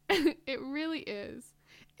 It really is.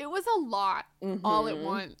 It was a lot all at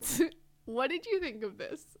once. What did you think of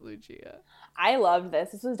this, Lucia? I loved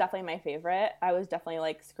this. This was definitely my favorite. I was definitely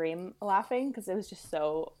like scream laughing because it was just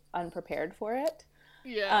so unprepared for it.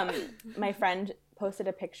 Yeah. My friend posted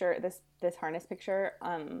a picture, this harness picture,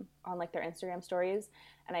 on like their Instagram stories,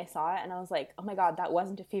 and I saw it and I was like, oh my god, that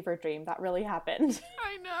wasn't a fever dream. That really happened.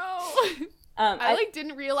 I know. I like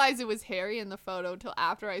didn't realize it was Harry in the photo till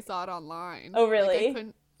after I saw it online. Oh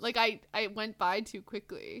really? I went by too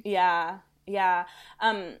quickly. Yeah.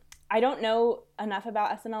 I don't know enough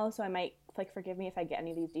about SNL, so I might like forgive me if I get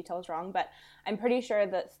any of these details wrong, but I'm pretty sure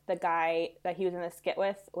that the guy that he was in the skit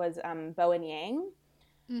with was Bowen Yang,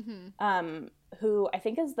 who I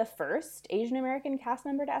think is the first Asian American cast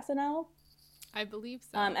member to SNL. I believe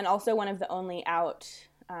so. And also one of the only out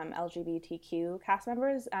LGBTQ cast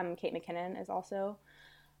members. Kate McKinnon is also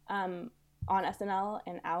on SNL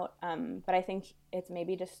and out, but I think it's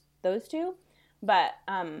maybe just those two. But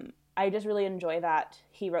I just really enjoy that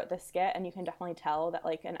he wrote this skit, and you can definitely tell that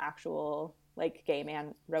like an actual like gay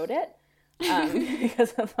man wrote it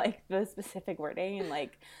because of like the specific wording, and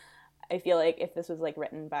like I feel like if this was like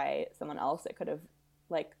written by someone else, it could have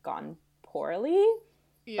like gone poorly.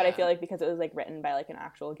 Yeah. But I feel like because it was like written by like an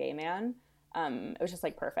actual gay man, it was just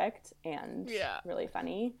like perfect and really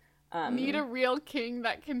funny. Need a real king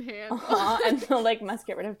that can handle. And like must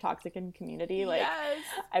get rid of toxic in community. Like Yes.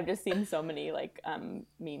 I've just seen so many like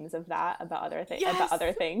memes of that about other things. Yes. About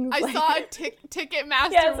other things. I like, saw a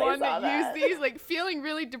Ticketmaster Yes, I one saw that used these, like feeling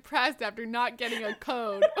really depressed after not getting a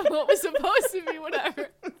code. What was supposed to be whatever.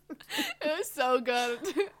 It was so good.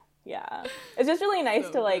 Yeah, it's just really nice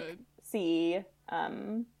So to like good. see,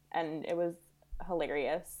 and it was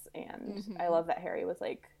hilarious. And I love that Harry was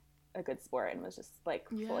like a good sport and was just like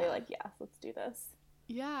fully Yeah. like, yes, let's do this.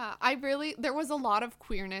 Yeah, there was a lot of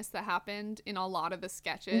queerness that happened in a lot of the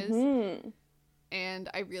sketches, Mhm. and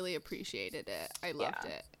I really appreciated it. I loved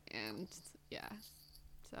Yeah. it, and yeah,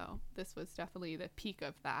 so this was definitely the peak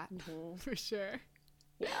of that for sure.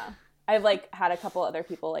 Yeah, I've like had a couple other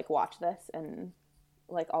people like watch this, and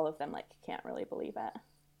like all of them like can't really believe it.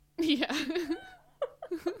 Yeah,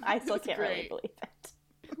 I still It's can't really great. believe it.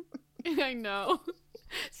 I know.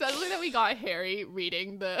 Especially that we got Harry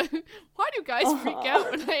reading the. Why do guys freak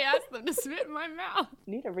out when I ask them to spit in my mouth?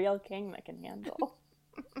 Need a real king that can handle.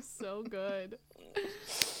 So good. I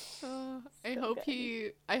So hope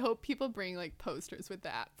good. I hope people bring like posters with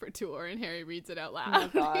that for tour and Harry reads it out Oh my loud. in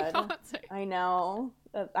God. concert. I know.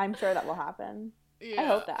 I'm sure that will happen. Yeah. I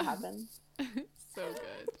hope that happens. So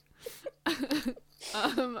good.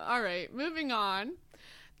 All right, moving on.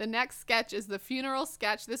 The next sketch is the funeral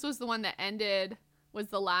sketch. This was the one that ended, was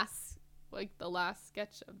the last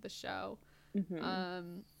sketch of the show.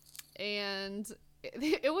 And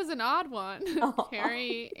it was an odd one.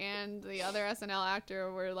 Harry and the other SNL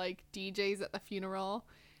actor were like DJs at the funeral.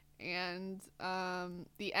 And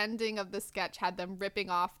the ending of the sketch had them ripping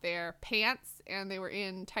off their pants, and they were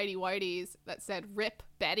in tighty whities that said "Rip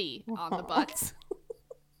Betty" on the butts.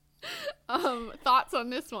 Thoughts on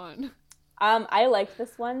this one? I liked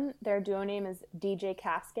this one. Their duo name is DJ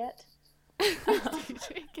Casket.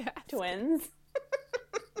 DJ Gas. Twins.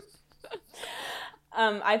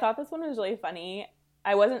 I thought this one was really funny.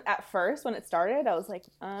 I wasn't at first when it started. I was like,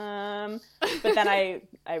 but then I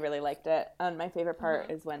really liked it. And my favorite part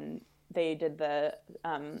is when they did the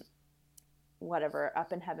whatever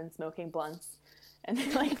Up in Heaven smoking blunts, and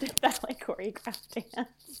they like did that like choreographed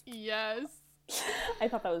dance. Yes. I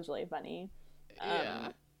thought that was really funny. Yeah.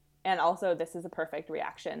 And also, this is a perfect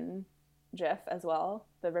reaction GIF as well.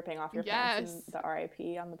 The ripping off your pants and the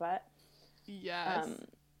RIP on the butt. Yes.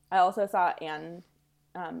 I also saw Anne,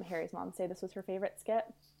 Harry's mom, say this was her favorite skit.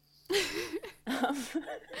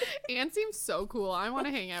 Anne seems so cool. I want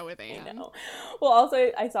to hang out with Anne. I know. Well,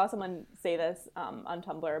 also, I saw someone say this on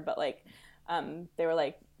Tumblr, but like, they were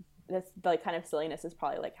like, this like kind of silliness is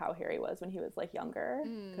probably like how Harry was when he was like younger,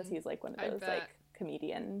 because he's like one of I those bet. like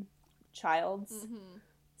comedian childs. Mm-hmm.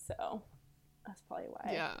 So that's probably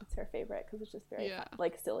why Yeah. it's her favorite, because it's just very Yeah.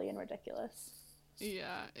 like silly and ridiculous.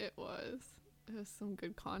 Yeah, it was. It was some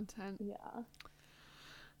good content. Yeah.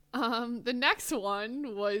 The next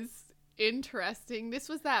one was interesting. This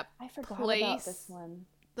was that I forgot place, about this one.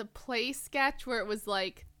 the play sketch where it was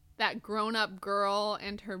like that grown-up girl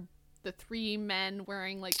and the three men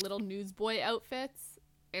wearing like little newsboy outfits,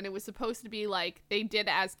 and it was supposed to be like they did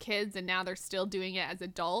it as kids and now they're still doing it as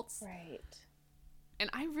adults. Right. And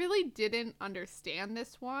I really didn't understand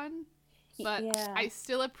this one, but Yeah. I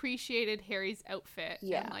still appreciated Harry's outfit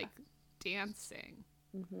Yeah. and like dancing.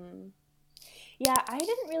 Mm-hmm. Yeah, I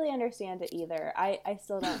didn't really understand it either. I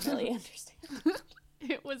still don't really understand.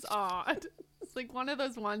 It was odd. It's like one of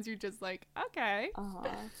those ones you're just like, okay.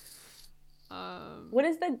 What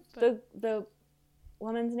is the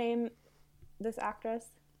woman's name? This actress?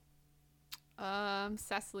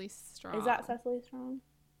 Cecily Strong. Is that Cecily Strong?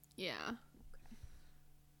 Yeah.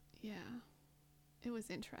 Yeah. It was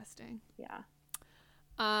interesting. Yeah.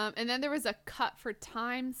 And then there was a cut for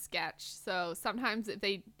time sketch. So sometimes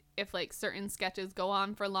if like certain sketches go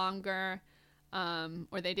on for longer,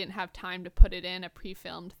 or they didn't have time to put it in a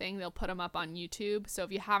pre-filmed thing, they'll put them up on YouTube. So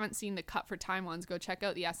if you haven't seen the cut for time ones, go check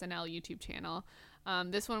out the SNL YouTube channel.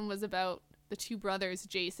 This one was about the two brothers,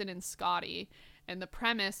 Jason and Scotty. And the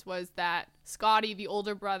premise was that Scotty, the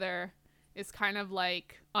older brother, is kind of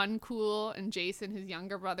like uncool, and Jason, his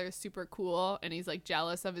younger brother, is super cool, and he's like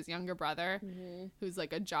jealous of his younger brother, who's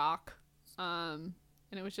like a jock. And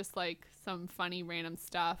it was just like some funny random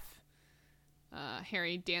stuff.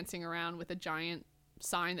 Harry dancing around with a giant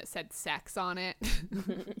sign that said sex on it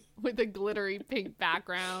with a glittery pink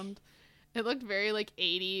background. It looked very like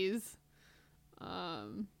 80s.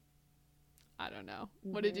 I don't know.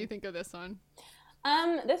 What did you think of this one?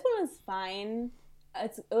 This one was fine.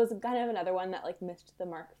 It was kind of another one that like missed the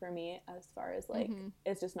mark for me as far as like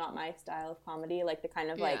it's just not my style of comedy, like the kind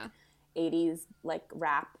of like 80s like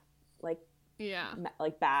rap, like Yeah.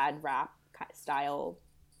 like bad rap style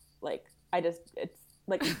like it's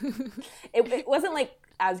like it wasn't like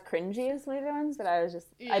as cringy as some of the other ones, but I was just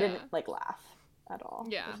I didn't like laugh at all.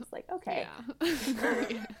 Yeah. I was just like, okay.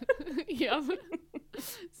 Yeah. Yep.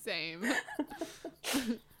 Same.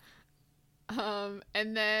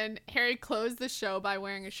 And then Harry closed the show by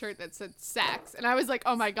wearing a shirt that said sex. And I was like,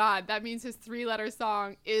 oh my God, that means his 3-letter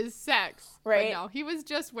song is sex. Right. But no, he was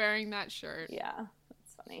just wearing that shirt. Yeah.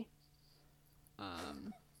 That's funny.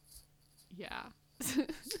 Yeah.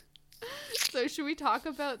 So should we talk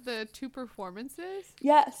about the 2 performances?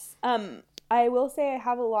 Yes. I will say I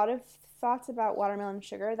have a lot of thoughts about Watermelon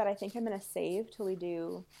Sugar that I think I'm going to save till we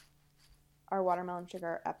do our Watermelon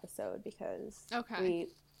Sugar episode, because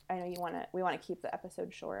I know we want to keep the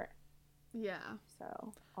episode short. Yeah.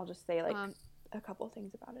 So I'll just say like a couple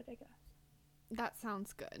things about it, I guess. That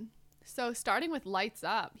sounds good. So starting with Lights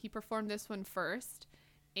Up, he performed this one first,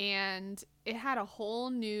 and it had a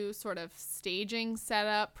whole new sort of staging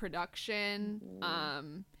setup, production.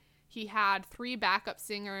 He had 3 backup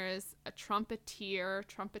singers, a trumpeter,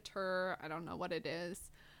 I don't know what it is.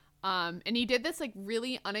 And he did this like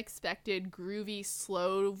really unexpected, groovy,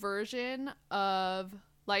 slow version of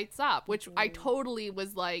Lights Up, which I totally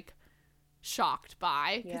was like shocked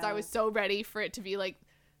by, because I was so ready for it to be like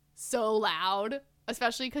so loud,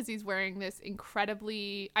 especially because he's wearing this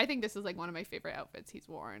incredibly, I think this is like one of my favorite outfits he's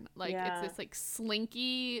worn. Like it's this like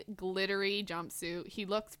slinky, glittery jumpsuit. He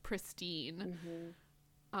looks pristine.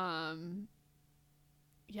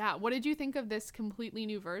 Yeah, what did you think of this completely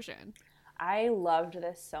new version? I loved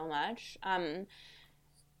this so much.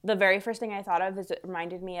 The very first thing I thought of is it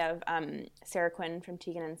reminded me of Sarah Quinn from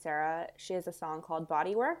Tegan and Sarah. She has a song called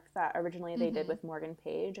Bodywork that originally they did with Morgan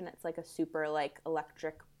Page, and it's like a super like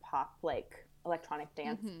electric pop, like electronic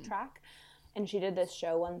dance track. And she did this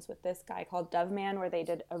show once with this guy called Dove Man, where they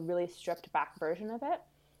did a really stripped back version of it.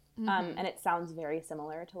 And it sounds very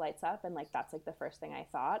similar to Lights Up, and like that's like the first thing I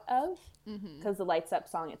thought of, because the Lights Up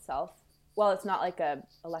song itself, well, it's not like a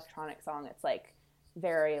electronic song, it's like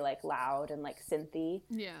very like loud and like synthy.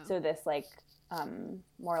 Yeah. So this like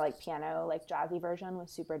more like piano, like jazzy version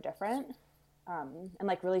was super different, and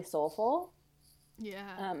like really soulful.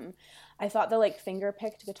 Yeah. I thought the like finger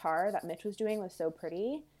picked guitar that Mitch was doing was so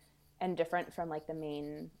pretty and different from like the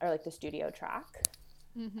main or like the studio track.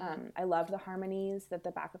 I loved the harmonies that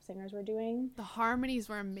the backup singers were doing. The harmonies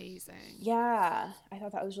were amazing. Yeah, I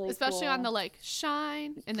thought that was really especially cool. on the like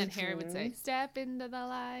shine, and then Harry would say step into the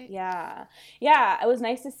light. Yeah, it was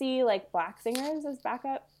nice to see like black singers as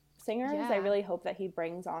backup singers. I really hope that he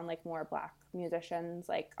brings on like more black musicians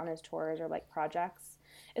like on his tours or like projects,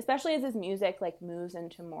 especially as his music like moves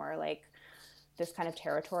into more like this kind of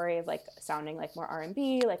territory of like sounding like more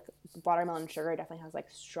R&B. Like Watermelon Sugar definitely has like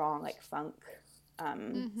strong like funk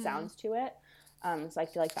sounds to it, so I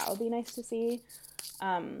feel like that would be nice to see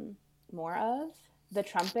more of. The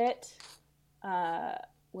trumpet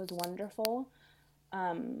was wonderful.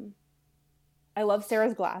 I love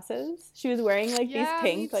Sarah's glasses. She was wearing like these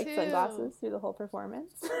pink like sunglasses through the whole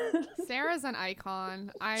performance. Sarah's an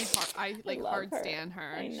icon. I like hard stand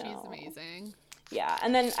her. I know. She's amazing. Yeah,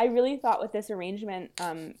 and then I really thought with this arrangement,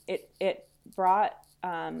 it brought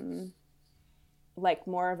like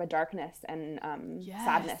more of a darkness and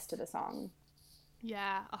sadness to the song.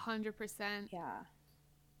 Yeah, 100%. Yeah.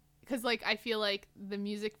 Because like I feel like the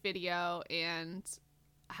music video and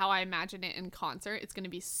how I imagine it in concert, it's gonna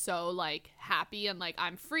be so like happy and like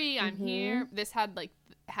I'm free, I'm here. This had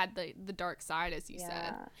the dark side, as you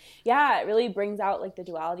said. Yeah, it really brings out like the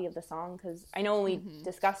duality of the song, because I know when we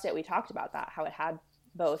discussed it, we talked about that, how it had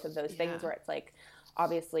both of those things where it's like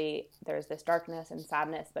obviously there's this darkness and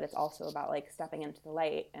sadness, but it's also about like stepping into the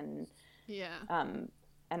light, and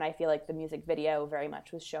and I feel like the music video very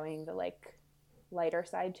much was showing the like lighter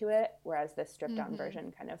side to it, whereas this stripped down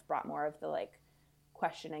version kind of brought more of the like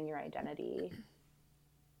questioning your identity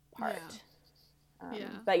part.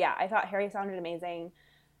 But yeah, I thought Harry sounded amazing.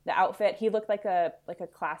 The outfit, he looked like a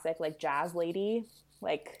classic like jazz lady,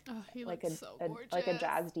 like like a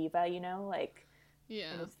jazz diva, you know, like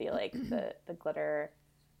I just feel like the glitter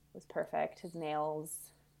was perfect. His nails,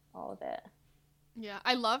 all of it. Yeah,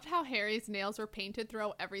 I loved how Harry's nails were painted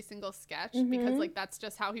throughout every single sketch, because like that's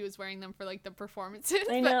just how he was wearing them for like the performances.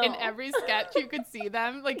 But in every sketch you could see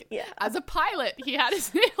them like as a pilot, he had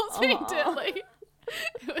his nails painted. Like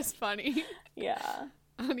it was funny. Yeah.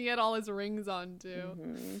 And he had all his rings on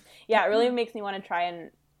too. Yeah, it really makes me want to try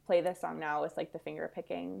and play this song now with like the finger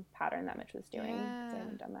picking pattern that Mitch was doing. I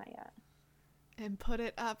haven't done that yet. And put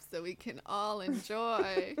it up so we can all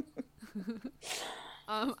enjoy.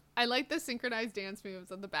 I like the synchronized dance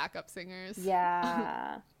moves of the backup singers.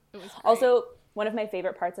 Yeah. It was great. Also, one of my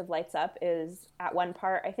favorite parts of Lights Up is at one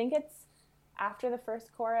part, I think it's after the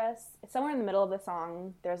first chorus, it's somewhere in the middle of the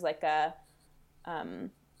song, there's like a,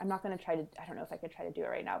 I'm not going to try to, I don't know if I could try to do it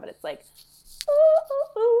right now, but it's like,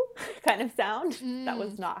 ooh, ooh, ooh, kind of sound. That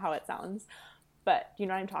was not how it sounds. But do you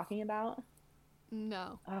know what I'm talking about?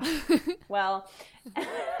 No. Well,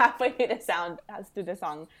 halfway through the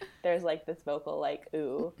song, there's like this vocal like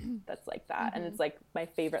ooh that's like that, and it's like my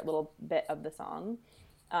favorite little bit of the song.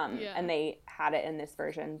 And they had it in this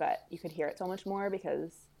version, but you could hear it so much more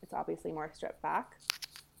because it's obviously more stripped back,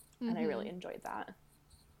 and I really enjoyed that.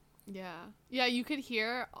 Yeah, you could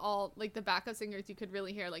hear all like the backup singers. You could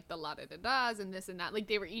really hear like the la da da da's and this and that. Like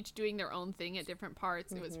they were each doing their own thing at different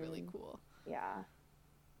parts. It was really cool. Yeah.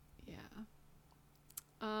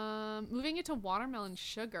 Moving into Watermelon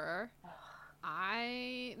Sugar,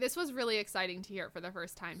 this was really exciting to hear it for the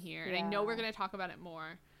first time here, and I know we're gonna talk about it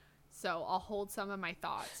more, so I'll hold some of my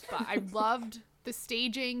thoughts. But I loved the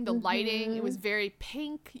staging, the lighting. It was very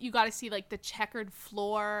pink. You got to see like the checkered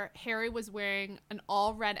floor. Harry was wearing an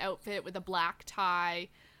all red outfit with a black tie,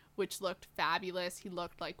 which looked fabulous. He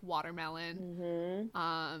looked like Watermelon.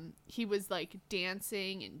 He was like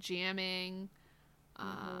dancing and jamming.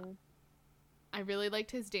 I really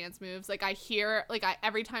liked his dance moves. Like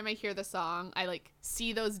every time I hear the song, I like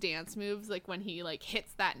see those dance moves, like when he like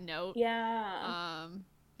hits that note. Yeah.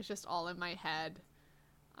 It's just all in my head.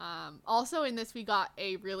 Also in this, we got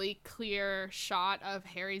a really clear shot of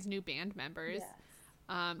Harry's new band members,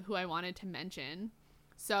 who I wanted to mention.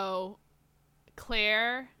 So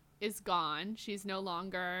Claire is gone. She's no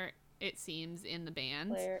longer, it seems, in the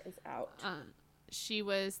band. Claire is out. She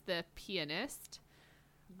was the pianist.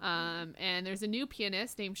 And there's a new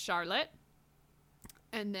pianist named Charlotte.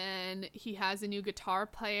 And then he has a new guitar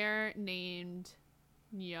player named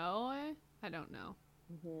Nyoy. I don't know.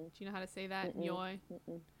 Do you know how to say that? Nyoy.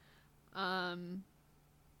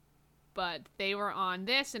 But they were on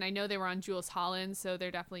this, and I know they were on Jules Holland, so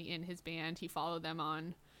they're definitely in his band. He followed them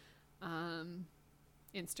on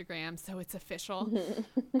Instagram, so it's official.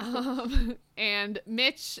 And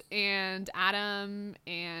Mitch and Adam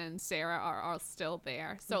and Sarah are all still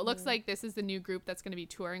there. So it looks like this is the new group that's going to be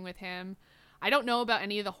touring with him. I don't know about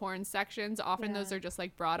any of the horn sections. Often those are just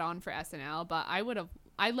like brought on for SNL, but I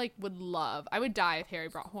would die if Harry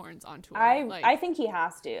brought horns on tour. I think he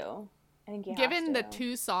has to. Given the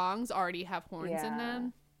two songs already have horns in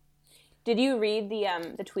them. Did you read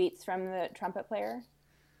the tweets from the trumpet player?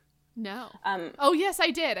 No. Oh yes,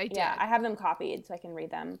 I did. Yeah, I have them copied so I can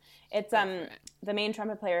read them. It's the main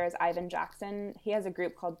trumpet player is Ivan Jackson. He has a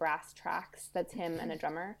group called Brass Tracks. That's him and a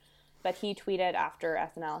drummer. But he tweeted after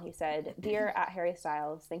SNL, he said, "Dear at Harry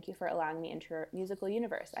Styles, thank you for allowing me into your musical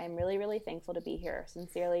universe. I am really, really thankful to be here.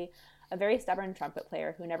 Sincerely, a very stubborn trumpet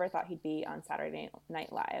player who never thought he'd be on Saturday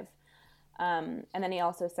Night Live." And then he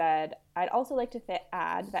also said, "I'd also like to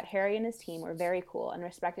add that Harry and his team were very cool and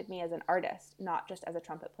respected me as an artist, not just as a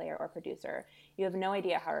trumpet player or producer. You have no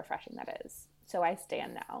idea how refreshing that is. So I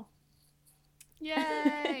stand now."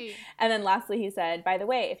 Yay! And then lastly, he said, "By the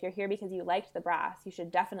way, if you're here because you liked the brass, you should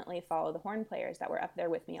definitely follow the horn players that were up there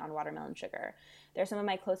with me on Watermelon Sugar. They're some of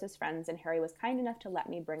my closest friends, and Harry was kind enough to let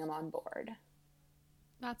me bring them on board."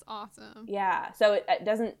 That's awesome. Yeah. So it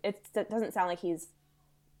doesn't sound like he's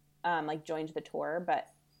like joined the tour, but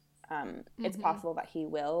it's possible that he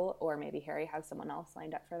will, or maybe Harry has someone else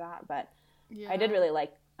lined up for that. But I did really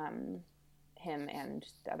like him and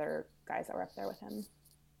the other guys that were up there with him.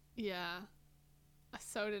 Yeah.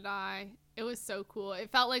 So did I. It was so cool. It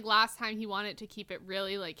felt like last time he wanted to keep it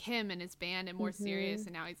really like him and his band and more serious,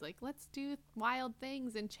 and now he's like, let's do wild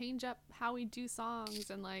things and change up how we do songs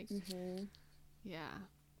and like yeah.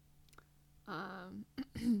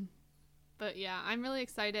 But yeah, I'm really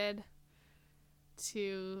excited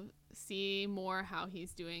to see more how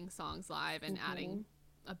he's doing songs live and adding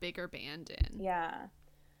a bigger band in. Yeah.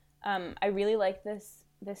 I really like this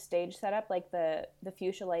stage setup, like the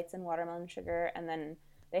fuchsia lights and Watermelon Sugar, and then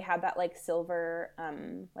they had that like silver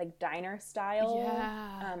like diner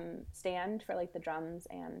style stand for like the drums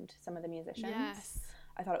and some of the musicians. Yes.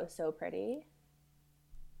 I thought it was so pretty.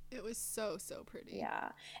 It was so pretty. Yeah.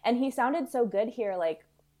 And he sounded so good here. Like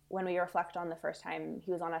when we reflect on the first time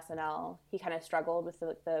he was on SNL, he kind of struggled with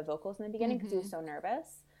the vocals in the beginning because he was so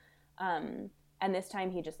nervous. And this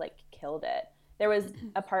time he just like killed it. There was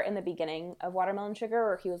a part in the beginning of Watermelon Sugar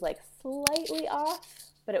where he was like slightly off,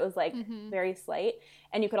 but it was like very slight.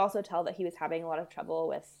 And you could also tell that he was having a lot of trouble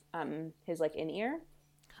with his like in-ear.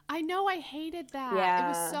 I know, I hated that. Yeah. It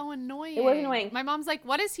was so annoying. It was annoying. My mom's like,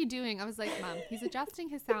 what is he doing? I was like, Mom, he's adjusting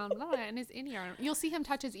his sound and his in-ear. You'll see him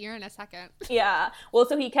touch his ear in a second. Yeah. Well,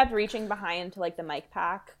 so he kept reaching behind to like the mic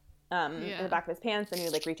pack in the back of his pants, and he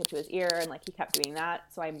would like reach up to his ear, and like he kept doing that.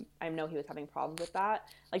 So I know he was having problems with that.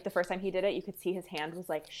 Like the first time he did it, you could see his hand was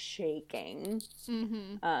like shaking.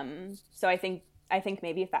 So I think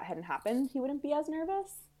maybe if that hadn't happened, he wouldn't be as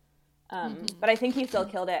nervous. But I think he still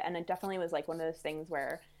killed it, and it definitely was like one of those things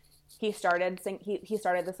where he started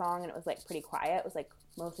the song and it was like pretty quiet. It was like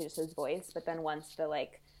mostly just his voice, but then once the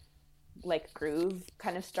like groove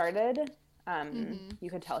kind of started, you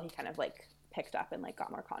could tell he kind of like picked up and like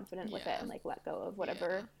got more confident with it and like let go of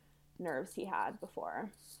whatever nerves he had before.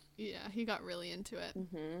 Yeah, he got really into it.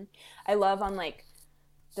 I love on like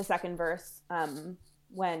the second verse,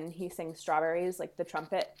 when he sings Strawberries, like the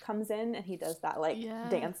trumpet comes in and he does that like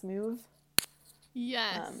dance move.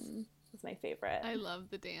 Yes. It's my favorite. I love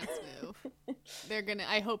the dance move.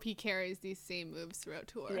 I hope he carries these same moves throughout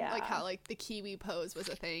tour. Yeah. Like how like the Kiwi pose was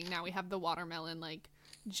a thing. Now we have the watermelon like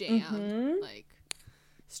jam, like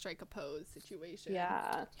strike a pose situation.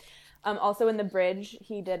 Yeah. Also in the bridge,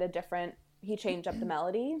 he changed up the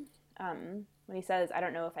melody. When he says, "I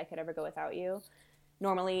don't know if I could ever go without you."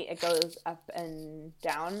 Normally it goes up and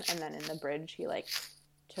down, and then in the bridge he like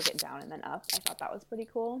took it down and then up. I thought that was pretty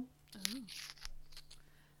cool. Oh.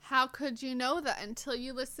 How could you know that until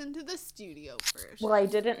you listened to the studio version? Well, I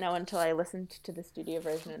didn't know until I listened to the studio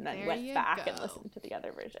version and then There went you back go. and listened to the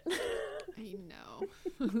other version. I know.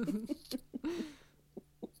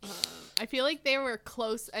 I feel like they were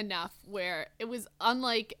close enough where it was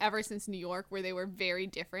unlike Ever Since New York, where they were very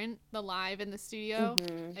different, the live and the studio.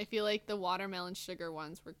 I feel like the Watermelon Sugar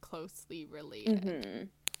ones were closely related.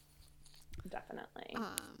 Definitely.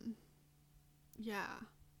 Yeah.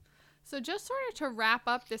 So just sort of to wrap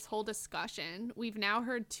up this whole discussion, we've now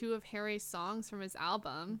heard 2 of Harry's songs from his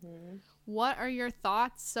album. What are your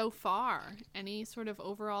thoughts so far? Any sort of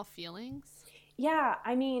overall feelings? Yeah,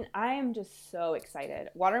 I mean, I am just so excited.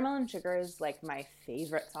 Watermelon Sugar is like my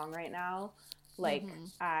favorite song right now. Like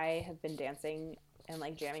I have been dancing and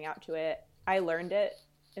like jamming out to it. I learned it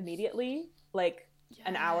immediately. Like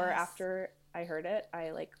an hour after I heard it, I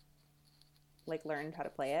like learned how to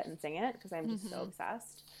play it and sing it because I'm just so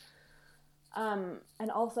obsessed.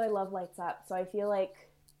 And also I love Lights Up, so I feel like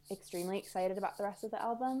extremely excited about the rest of the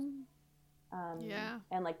album.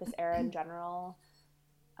 And like this era in general.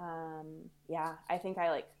 I think I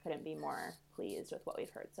like couldn't be more pleased with what we've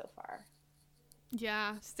heard so far.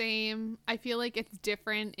 Yeah, same. I feel like it's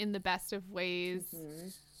different in the best of ways.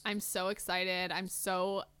 I'm so excited. I'm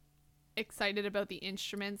so excited about the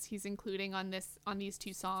instruments he's including on these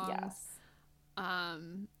 2 songs. Yes.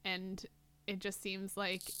 And it just seems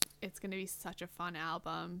like it's going to be such a fun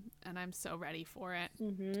album, and I'm so ready for it.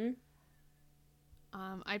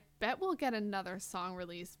 I bet we'll get another song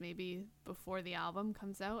released maybe before the album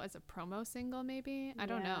comes out as a promo single, maybe. I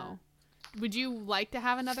don't know. Would you like to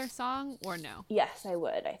have another song or no? Yes, I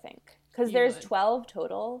would, I think. Because there's 12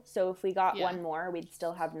 total, so if we got one more, we'd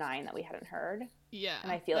still have 9 that we hadn't heard. Yeah.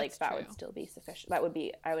 And I feel like that would still be sufficient. I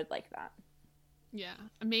would like that. Yeah.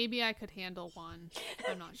 Maybe I could handle 1.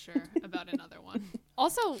 I'm not sure about another one.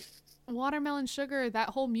 Also, Watermelon Sugar, that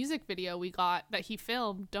whole music video we got that he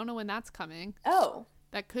filmed, don't know when that's coming. Oh.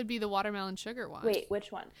 That could be the Watermelon Sugar one. Wait,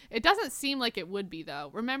 which one? It doesn't seem like it would be, though.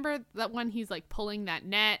 Remember that one he's like pulling that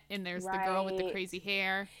net and there's the girl with the crazy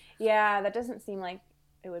hair? Yeah, that doesn't seem like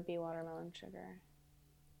it would be Watermelon Sugar.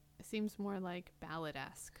 It seems more like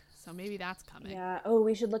ballad-esque. So maybe that's coming. Yeah. Oh,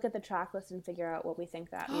 we should look at the track list and figure out what we think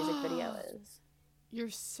that music video is. You're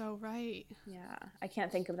so right. Yeah. I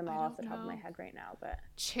can't think of them all off the top of my head right now, but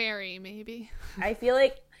Cherry, maybe. I feel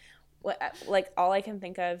like all I can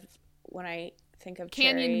think of when I think of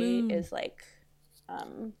Canyon Cherry Moon is like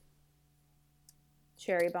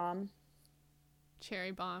Cherry Bomb.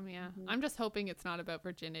 Cherry Bomb, yeah. I'm just hoping it's not about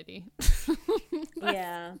virginity.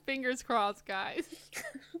 Yeah. Fingers crossed, guys.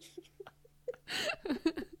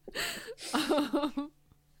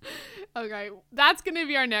 Okay, that's gonna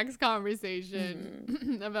be our next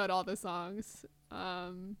conversation about all the songs.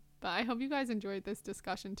 But I hope you guys enjoyed this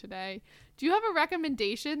discussion today. Do you have a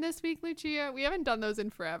recommendation this week, Lucia? We haven't done those in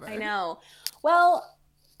forever. I know. Well,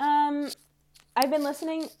 I've been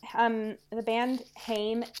listening, the band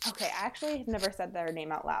Haim. Okay, I actually have never said their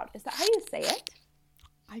name out loud. Is that how you say it?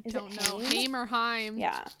 I don't know. Haim or Haim?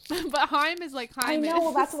 Yeah. But Haim is like Haim. I know,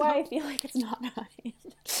 well, that's why I feel like it's not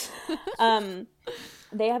Haim.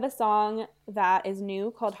 They have a song that is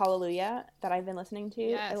new called Hallelujah that I've been listening to.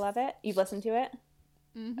 Yes. I love it. You've listened to it?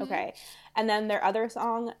 Mm-hmm. Okay. And then their other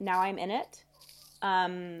song, Now I'm In It.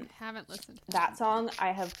 Haven't listened to that song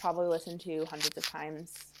I have probably listened to hundreds of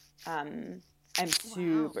times. I'm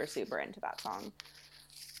super into that song.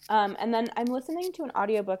 And then I'm listening to an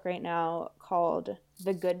audiobook right now called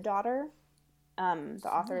The Good Daughter. The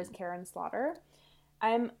author is Karen Slaughter.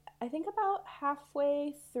 I think about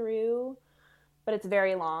halfway through, but it's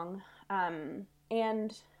very long.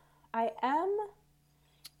 And I am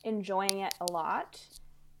enjoying it a lot,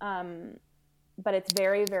 but it's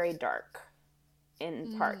very, very dark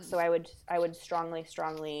in parts. So I would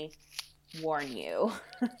strongly warn you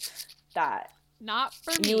that not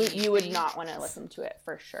for me. You would not want to listen to it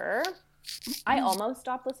for sure. I almost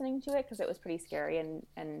stopped listening to it because it was pretty scary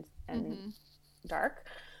and dark,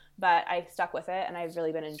 but I stuck with it and I've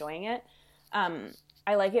really been enjoying it.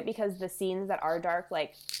 I like it because the scenes that are dark,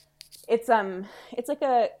 like it's like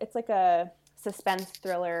a suspense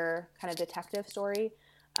thriller kind of detective story,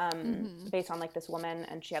 based on like this woman,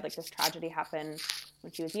 and she had like this tragedy happen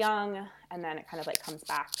when she was young, and then it kind of like comes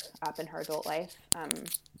back up in her adult life.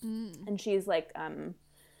 And she's like,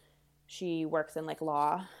 she works in like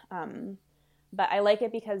law. But I like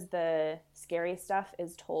it because the scary stuff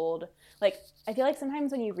is told, like, I feel like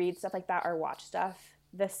sometimes when you read stuff like that or watch stuff,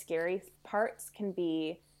 the scary parts can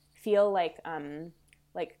feel like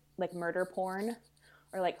murder porn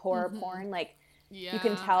or like horror porn. Like, you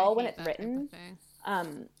can tell when it's written.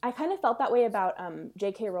 I kind of felt that way about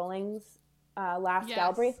J.K. Rowling's last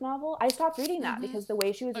Galbraith novel. I stopped reading that because the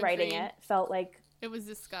way she was writing it felt like it was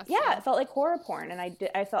disgusting. Yeah, it felt like horror porn, and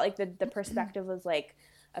I felt like the perspective was like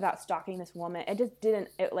about stalking this woman. It just didn't.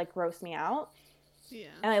 It like grossed me out. Yeah.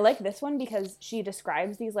 And I like this one because she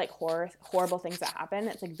describes these like horrible things that happen.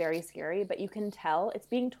 It's like very scary, but you can tell it's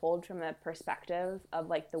being told from the perspective of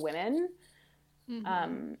like the women.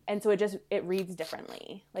 And so it reads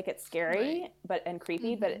differently. Like, it's scary and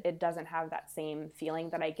creepy, but it doesn't have that same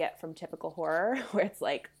feeling that I get from typical horror, where it's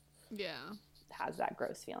like, has that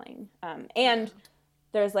gross feeling. And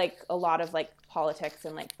there's like a lot of like politics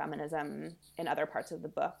and like feminism in other parts of the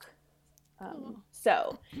book.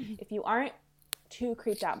 So if you aren't too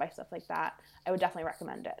creeped out by stuff like that, I would definitely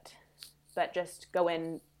recommend it, but just go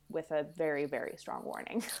in with a very, very strong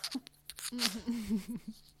warning.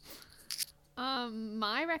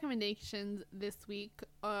 My recommendations this week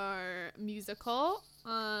are musical.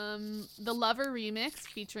 The Lover remix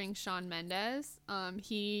featuring Shawn Mendes.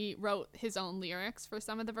 He wrote his own lyrics for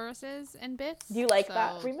some of the verses and bits. Do you like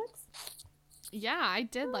that remix? Yeah, I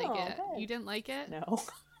did like it. Good. You didn't like it? No.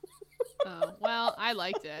 Oh, well, I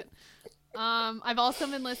liked it. I've also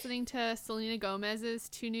been listening to Selena Gomez's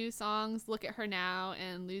 2 new songs, Look at Her Now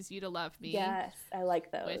and Lose You to Love Me. Yes, I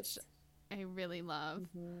like those. Which I really love.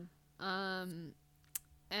 And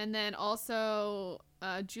then also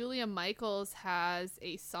Julia Michaels has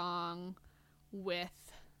a song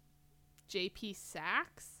with JP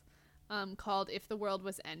Saxe called If the World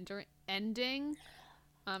Was Ending.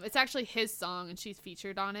 It's actually his song and she's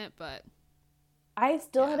featured on it, but I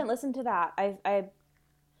still haven't listened to that.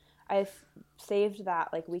 I've saved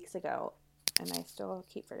that like weeks ago and I still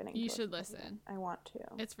keep forgetting. You should listen. I want to.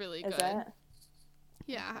 It's really good. Is it?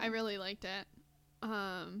 Yeah, I really liked it.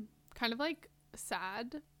 Kind of like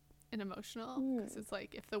sad and emotional because it's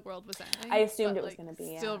like if the world was ending. I assumed it was going to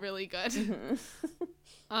be still really good.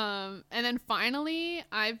 And then finally,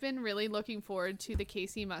 I've been really looking forward to the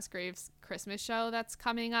Casey Musgraves Christmas show that's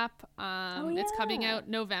coming up. It's coming out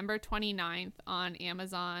November 29th on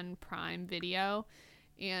Amazon Prime Video,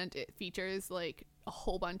 and it features like a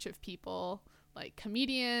whole bunch of people, like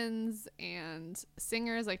comedians and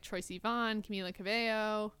singers like Troye Sivan, Camila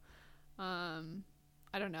Cabello.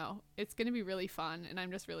 I don't know. It's going to be really fun, and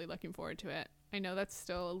I'm just really looking forward to it. I know that's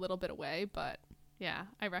still a little bit away, but yeah,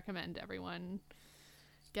 I recommend everyone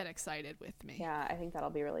get excited with me. Yeah, I think that'll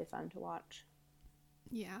be really fun to watch.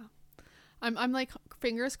 Yeah. I'm like,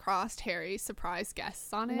 fingers crossed Harry surprise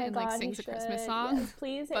guests on it and like sings a Christmas song. Yes,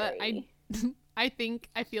 please, but Harry. I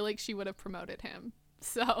feel like she would have promoted him.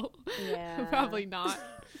 So yeah. Probably not.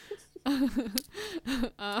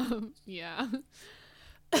 Yeah.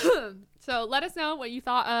 So let us know what you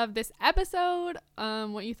thought of this episode,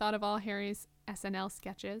 what you thought of all Harry's SNL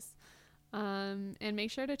sketches, and make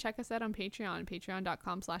sure to check us out on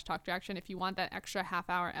patreon.com/talkdirection if you want that extra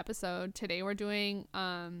half-hour episode. Today we're doing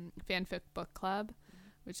Fanfic Book Club,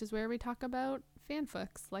 which is where we talk about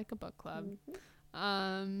fanfics like a book club.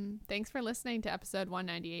 Thanks for listening to episode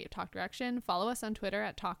 198 of Talk Direction. Follow us on Twitter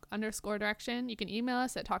at talk_direction. You can email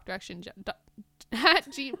us at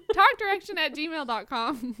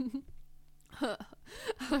talkdirection@gmail.com.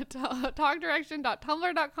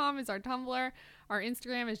 Talkdirection.tumblr.com is our Tumblr. Our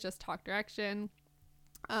Instagram is just Talk Direction.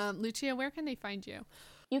 Lucia, where can they find you?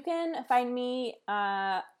 You can find me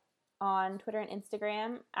on Twitter and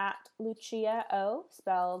Instagram at Lucia O,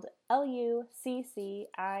 spelled LUCCIAOH.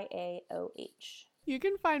 You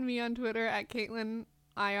can find me on Twitter at Caitlin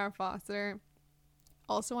IR Foster.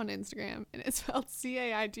 also on Instagram, and it's spelled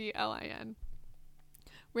Caidlin.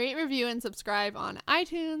 Rate, review, and subscribe on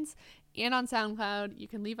iTunes and on SoundCloud. You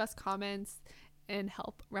can leave us comments and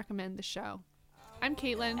help recommend the show. I'm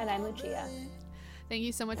Caitlin. And I'm Lucia. Thank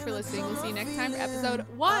you so much for listening. We'll see you next time for episode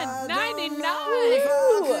 199.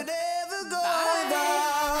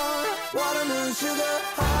 Watermelon sugar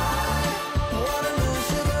high.